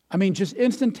 I mean, just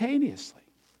instantaneously.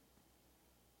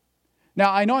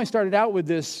 Now, I know I started out with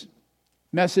this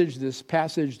message, this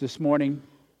passage this morning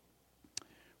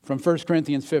from 1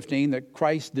 Corinthians 15, that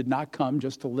Christ did not come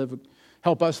just to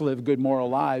help us live good moral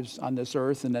lives on this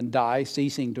earth and then die,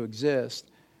 ceasing to exist.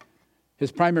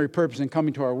 His primary purpose in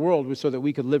coming to our world was so that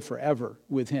we could live forever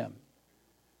with Him.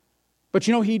 But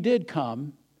you know, He did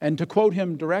come, and to quote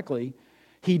Him directly,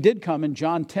 He did come in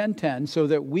John 10:10 so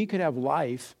that we could have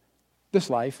life, this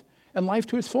life, and life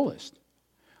to its fullest.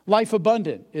 Life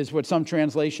abundant is what some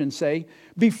translations say,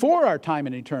 before our time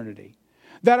in eternity.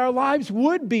 That our lives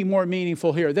would be more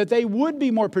meaningful here, that they would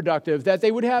be more productive, that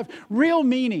they would have real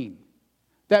meaning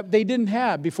that they didn't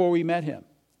have before we met Him.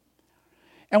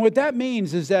 And what that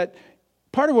means is that,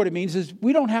 part of what it means is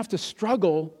we don't have to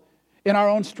struggle in our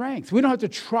own strength. We don't have to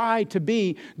try to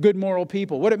be good moral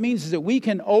people. What it means is that we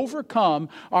can overcome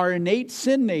our innate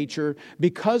sin nature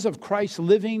because of Christ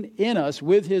living in us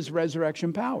with His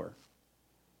resurrection power.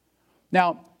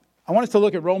 Now, I want us to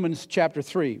look at Romans chapter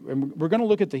 3. And we're going to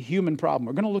look at the human problem.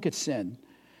 We're going to look at sin.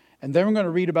 And then we're going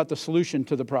to read about the solution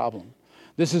to the problem.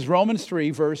 This is Romans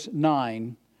 3, verse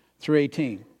 9 through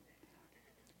 18.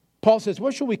 Paul says,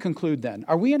 what shall we conclude then?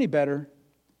 Are we any better?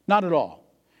 Not at all.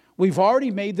 We've already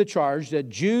made the charge that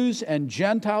Jews and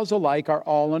Gentiles alike are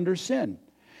all under sin.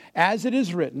 As it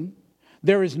is written,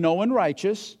 there is no one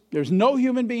righteous. There's no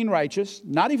human being righteous,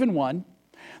 not even one.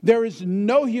 There is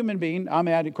no human being, I'm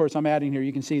adding here,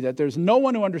 you can see that. There's no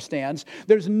one who understands.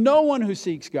 There's no one who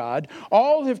seeks God.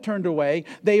 All have turned away.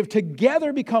 They have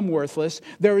together become worthless.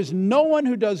 There is no one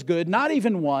who does good, not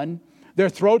even one. Their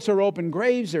throats are open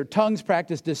graves. Their tongues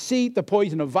practice deceit. The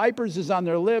poison of vipers is on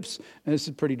their lips. And this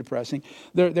is pretty depressing.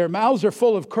 Their mouths are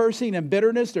full of cursing and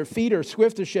bitterness. Their feet are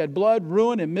swift to shed blood.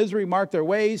 Ruin and misery mark their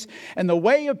ways. And the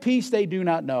way of peace they do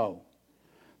not know.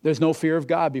 There's no fear of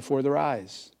God before their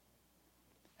eyes.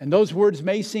 And those words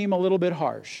may seem a little bit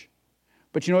harsh,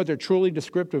 but you know what? They're truly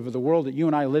descriptive of the world that you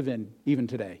and I live in even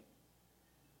today.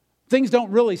 Things don't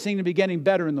really seem to be getting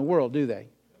better in the world, do they?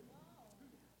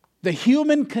 The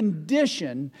human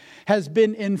condition has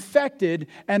been infected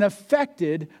and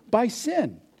affected by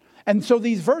sin. And so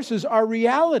these verses are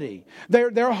reality. They're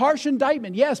a harsh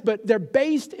indictment, yes, but they're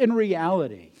based in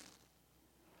reality.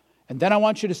 And then I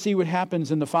want you to see what happens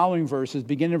in the following verses,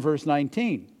 beginning in verse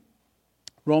 19.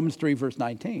 Romans 3, verse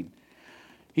 19.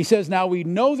 He says, now we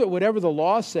know that whatever the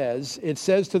law says, it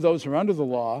says to those who are under the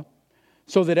law,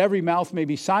 so that every mouth may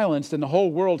be silenced and the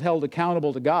whole world held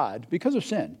accountable to God because of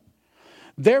sin.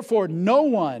 Therefore, no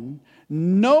one,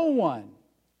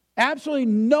 absolutely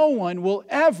no one will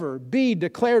ever be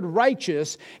declared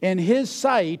righteous in His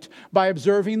sight by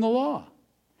observing the law.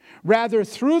 Rather,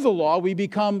 through the law, we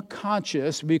become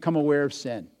conscious, we become aware of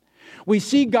sin. We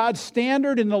see God's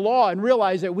standard in the law and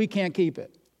realize that we can't keep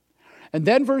it. And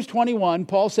then verse 21,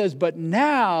 Paul says, but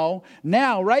now,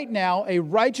 right now, a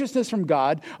righteousness from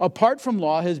God, apart from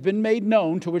law, has been made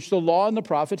known, to which the law and the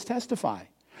prophets testify.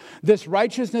 This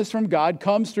righteousness from God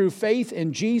comes through faith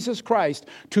in Jesus Christ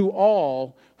to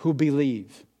all who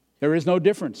believe. There is no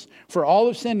difference. For all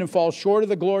have sinned and fall short of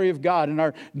the glory of God and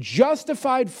are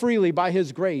justified freely by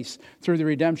His grace through the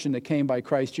redemption that came by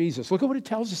Christ Jesus. Look at what it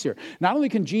tells us here. Not only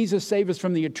can Jesus save us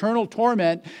from the eternal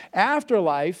torment after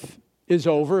life is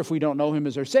over if we don't know Him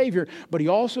as our Savior, but He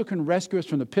also can rescue us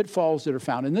from the pitfalls that are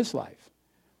found in this life.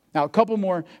 Now, a couple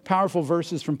more powerful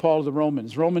verses from Paul to the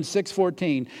Romans. Romans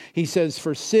 6:14, he says,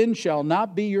 for sin shall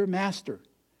not be your master,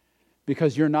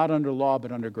 because you're not under law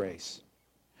but under grace.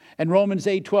 And Romans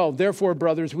 8:12, therefore,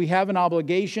 brothers, we have an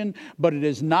obligation, but it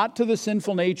is not to the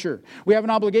sinful nature. We have an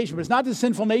obligation, but it's not to the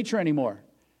sinful nature anymore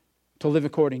to live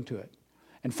according to it.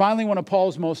 And finally, one of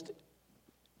Paul's most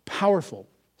powerful,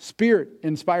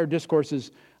 Spirit-inspired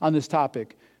discourses on this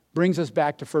topic brings us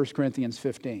back to 1 Corinthians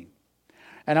 15.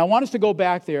 And I want us to go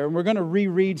back there, and we're going to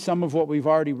reread some of what we've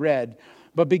already read.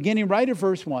 But beginning right at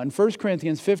verse 1, 1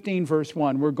 Corinthians 15, verse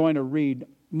 1, we're going to read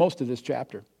most of this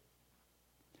chapter.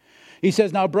 He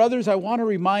says, now, brothers, I want to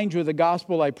remind you of the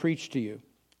gospel I preached to you,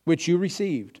 which you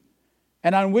received,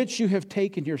 and on which you have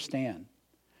taken your stand.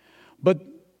 But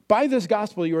by this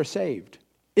gospel you are saved,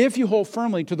 if you hold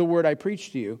firmly to the word I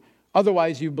preached to you.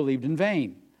 Otherwise you believed in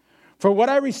vain. For what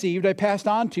I received, I passed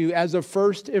on to you as of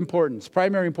first importance,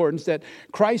 primary importance, that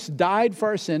Christ died for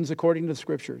our sins according to the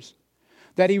Scriptures,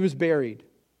 that he was buried,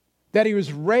 that he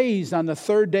was raised on the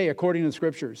third day according to the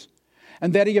Scriptures,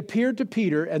 and that he appeared to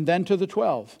Peter and then to the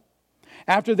 12.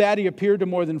 After that, he appeared to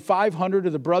more than 500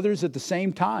 of the brothers at the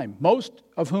same time, most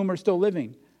of whom are still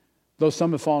living, though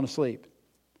some have fallen asleep.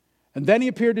 And then he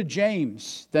appeared to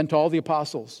James, then to all the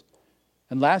apostles.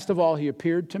 And last of all, he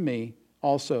appeared to me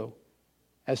also,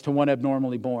 as to one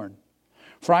abnormally born.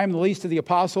 For I am the least of the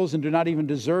apostles and do not even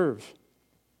deserve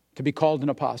to be called an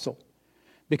apostle,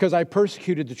 because I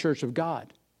persecuted the church of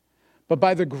God. But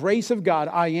by the grace of God,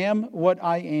 I am what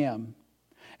I am.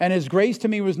 And his grace to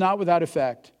me was not without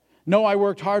effect. No, I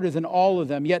worked harder than all of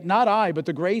them, yet not I, but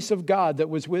the grace of God that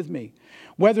was with me.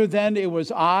 Whether then it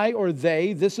was I or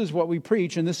they, this is what we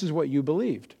preach, and this is what you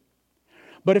believed.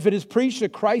 But if it is preached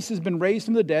that Christ has been raised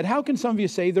from the dead, how can some of you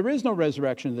say there is no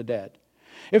resurrection of the dead?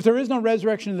 If there is no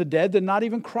resurrection of the dead, then not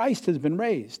even Christ has been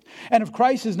raised. And if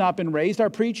Christ has not been raised, our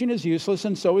preaching is useless,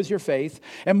 and so is your faith.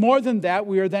 And more than that,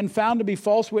 we are then found to be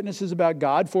false witnesses about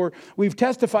God, for we've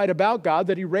testified about God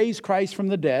that he raised Christ from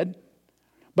the dead.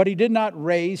 But he did not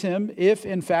raise him if,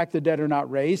 in fact, the dead are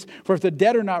not raised. For if the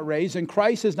dead are not raised, then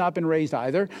Christ has not been raised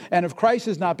either. And if Christ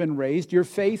has not been raised, your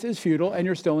faith is futile, and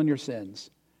you're still in your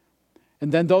sins.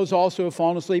 And then those also who have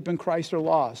fallen asleep in Christ are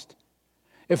lost.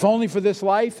 If only for this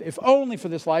life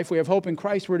we have hope in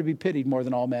Christ, we're to be pitied more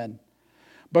than all men.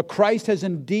 But Christ has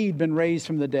indeed been raised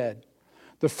from the dead,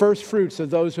 the first fruits of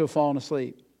those who have fallen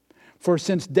asleep. For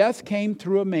since death came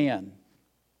through a man,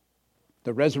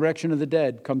 the resurrection of the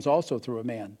dead comes also through a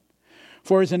man.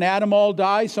 For as in Adam all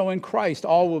die, so in Christ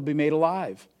all will be made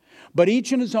alive. But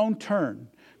each in his own turn.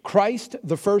 Christ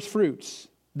the first fruits.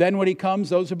 Then when he comes,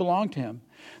 those who belong to him.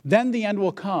 Then the end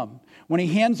will come, when he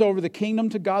hands over the kingdom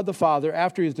to God the Father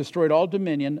after he has destroyed all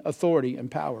dominion, authority, and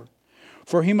power.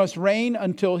 For he must reign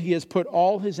until he has put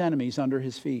all his enemies under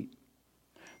his feet.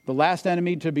 The last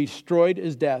enemy to be destroyed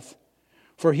is death,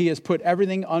 for he has put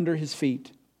everything under his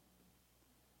feet.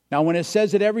 Now when it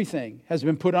says that everything has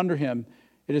been put under him,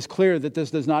 it is clear that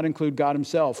this does not include God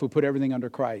himself, who put everything under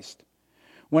Christ.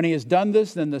 When he has done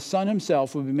this, then the Son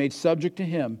himself will be made subject to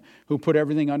him who put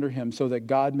everything under him, so that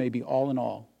God may be all in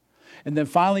all. And then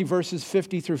finally, verses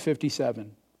 50 through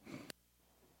 57.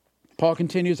 Paul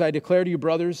continues, I declare to you,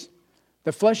 brothers,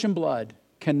 that flesh and blood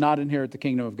cannot inherit the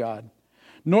kingdom of God,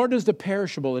 nor does the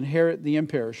perishable inherit the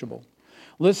imperishable.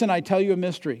 Listen, I tell you a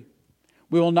mystery.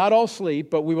 We will not all sleep,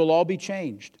 but we will all be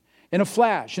changed. In a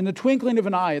flash, in the twinkling of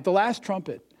an eye, at the last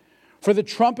trumpet. For the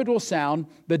trumpet will sound,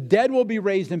 the dead will be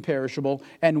raised imperishable,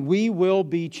 and we will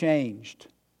be changed.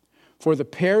 For the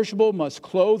perishable must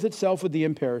clothe itself with the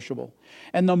imperishable,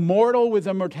 and the mortal with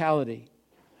immortality.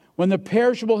 When the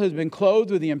perishable has been clothed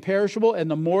with the imperishable,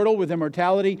 and the mortal with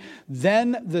immortality,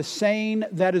 then the saying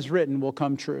that is written will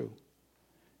come true.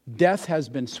 Death has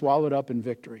been swallowed up in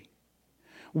victory.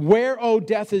 Where, O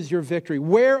death, is your victory?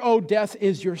 Where, O death,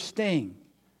 is your sting?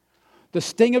 The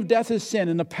sting of death is sin,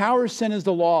 and the power of sin is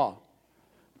the law.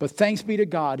 But thanks be to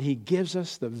God, he gives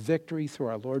us the victory through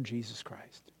our Lord Jesus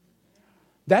Christ.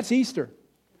 That's Easter.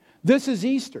 This is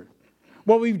Easter.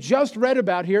 What we've just read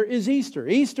about here is Easter.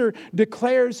 Easter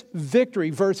declares victory.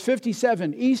 Verse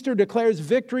 57, Easter declares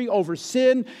victory over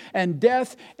sin and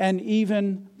death and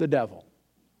even the devil.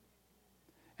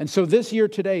 And so this year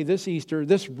today, this Easter,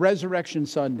 this Resurrection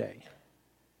Sunday,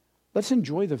 let's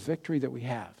enjoy the victory that we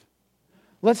have.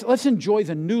 Let's enjoy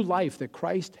the new life that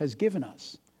Christ has given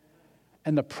us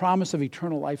and the promise of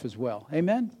eternal life as well.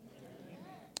 Amen?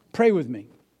 Pray with me.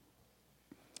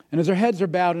 And as our heads are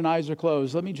bowed and eyes are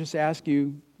closed, let me just ask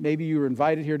you, maybe you were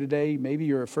invited here today, maybe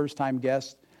you're a first-time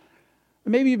guest,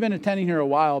 maybe you've been attending here a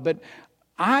while, but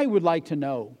I would like to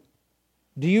know,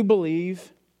 do you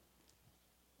believe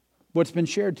what's been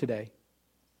shared today?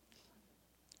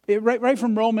 Right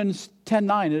from Romans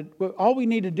 10:9, all we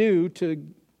need to do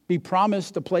to be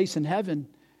promised a place in heaven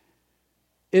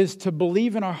is to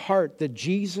believe in our heart that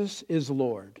Jesus is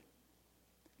Lord,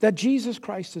 that Jesus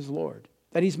Christ is Lord,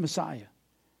 that he's Messiah,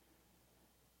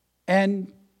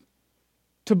 and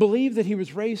to believe that he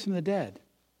was raised from the dead,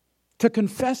 to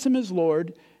confess him as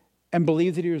Lord and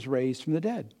believe that he was raised from the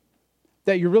dead,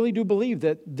 that you really do believe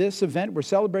that this event we're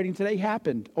celebrating today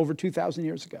happened over 2,000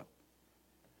 years ago.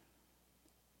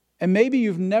 And maybe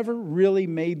you've never really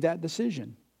made that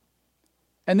decision.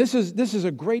 And this is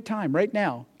a great time right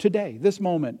now, today, this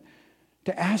moment,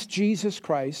 to ask Jesus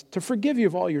Christ to forgive you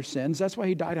of all your sins. That's why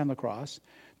he died on the cross,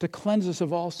 to cleanse us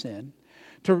of all sin,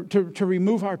 to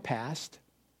remove our past.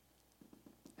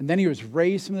 And then he was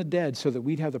raised from the dead so that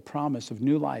we'd have the promise of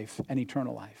new life and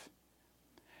eternal life.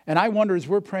 And I wonder, as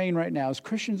we're praying right now, as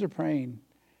Christians are praying,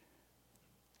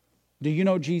 do you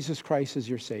know Jesus Christ as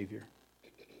your Savior?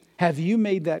 Have you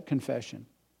made that confession?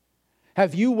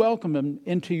 Have you welcomed Him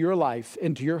into your life,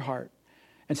 into your heart,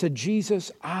 and said,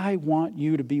 Jesus, I want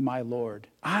you to be my Lord.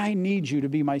 I need you to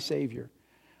be my Savior.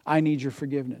 I need your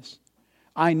forgiveness.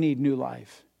 I need new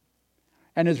life.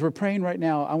 And as we're praying right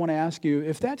now, I want to ask you,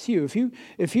 if that's you,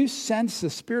 if you sense the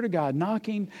Spirit of God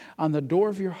knocking on the door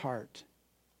of your heart,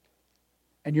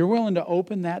 and you're willing to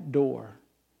open that door,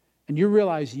 and you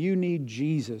realize you need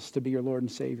Jesus to be your Lord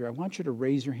and Savior, I want you to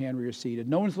raise your hand where you're seated.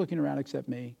 No one's looking around except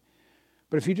me.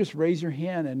 But if you just raise your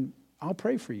hand, and I'll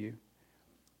pray for you.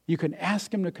 You can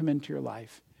ask Him to come into your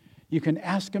life. You can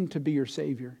ask Him to be your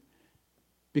Savior.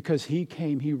 Because He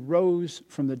came, He rose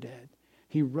from the dead.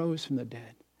 He rose from the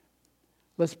dead.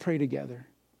 Let's pray together.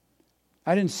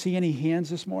 I didn't see any hands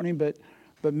this morning, but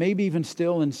maybe even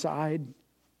still inside,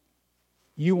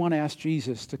 you want to ask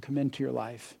Jesus to come into your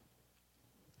life.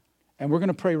 And we're going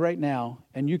to pray right now,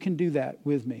 and you can do that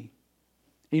with me.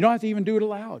 You don't have to even do it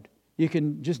aloud. You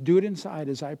can just do it inside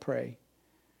as I pray.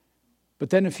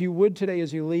 But then if you would today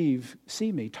as you leave,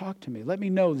 see me, talk to me. Let me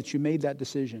know that you made that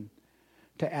decision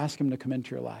to ask Him to come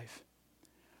into your life.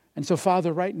 And so,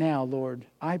 Father, right now, Lord,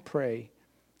 I pray,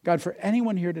 God, for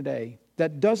anyone here today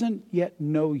that doesn't yet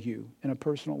know you in a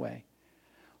personal way,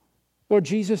 Lord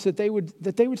Jesus, that they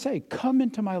would say, come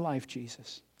into my life,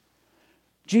 Jesus.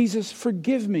 Jesus,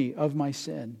 forgive me of my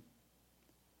sin.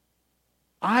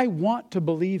 I want to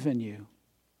believe in you.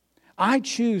 I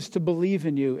choose to believe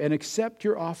in you and accept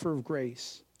your offer of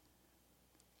grace.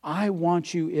 I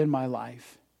want you in my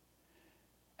life.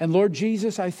 And Lord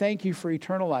Jesus, I thank you for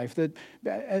eternal life,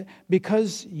 that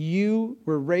because you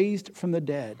were raised from the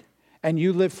dead and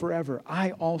you live forever, I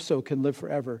also can live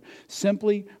forever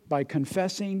simply by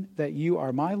confessing that you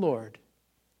are my Lord.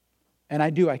 And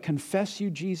I confess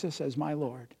you, Jesus, as my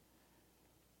Lord.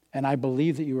 And I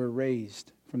believe that you were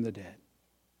raised from the dead.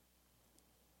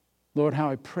 Lord, how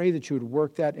I pray that you would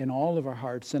work that in all of our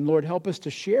hearts. And Lord, help us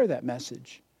to share that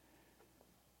message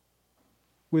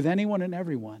with anyone and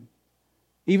everyone.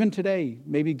 Even today,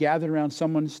 maybe gathered around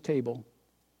someone's table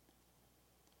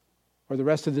or the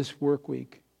rest of this work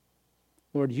week.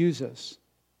 Lord, use us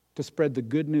to spread the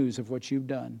good news of what you've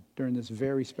done during this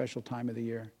very special time of the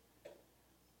year.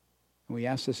 And we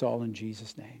ask this all in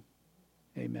Jesus' name.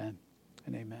 Amen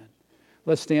and amen.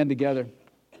 Let's stand together.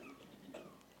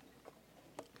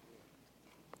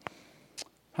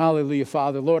 Hallelujah,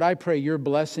 Father. Lord, I pray your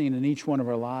blessing in each one of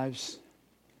our lives.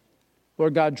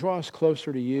 Lord God, draw us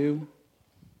closer to you.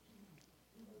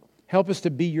 Help us to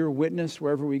be your witness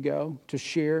wherever we go, to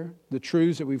share the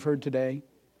truths that we've heard today.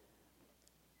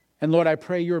 And Lord, I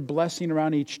pray your blessing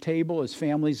around each table as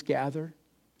families gather.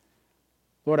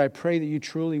 Lord, I pray that you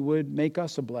truly would make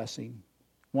us a blessing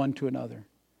one to another.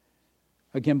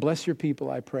 Again, bless your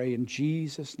people, I pray, in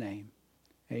Jesus' name.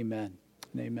 Amen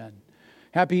and amen.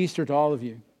 Happy Easter to all of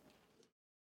you.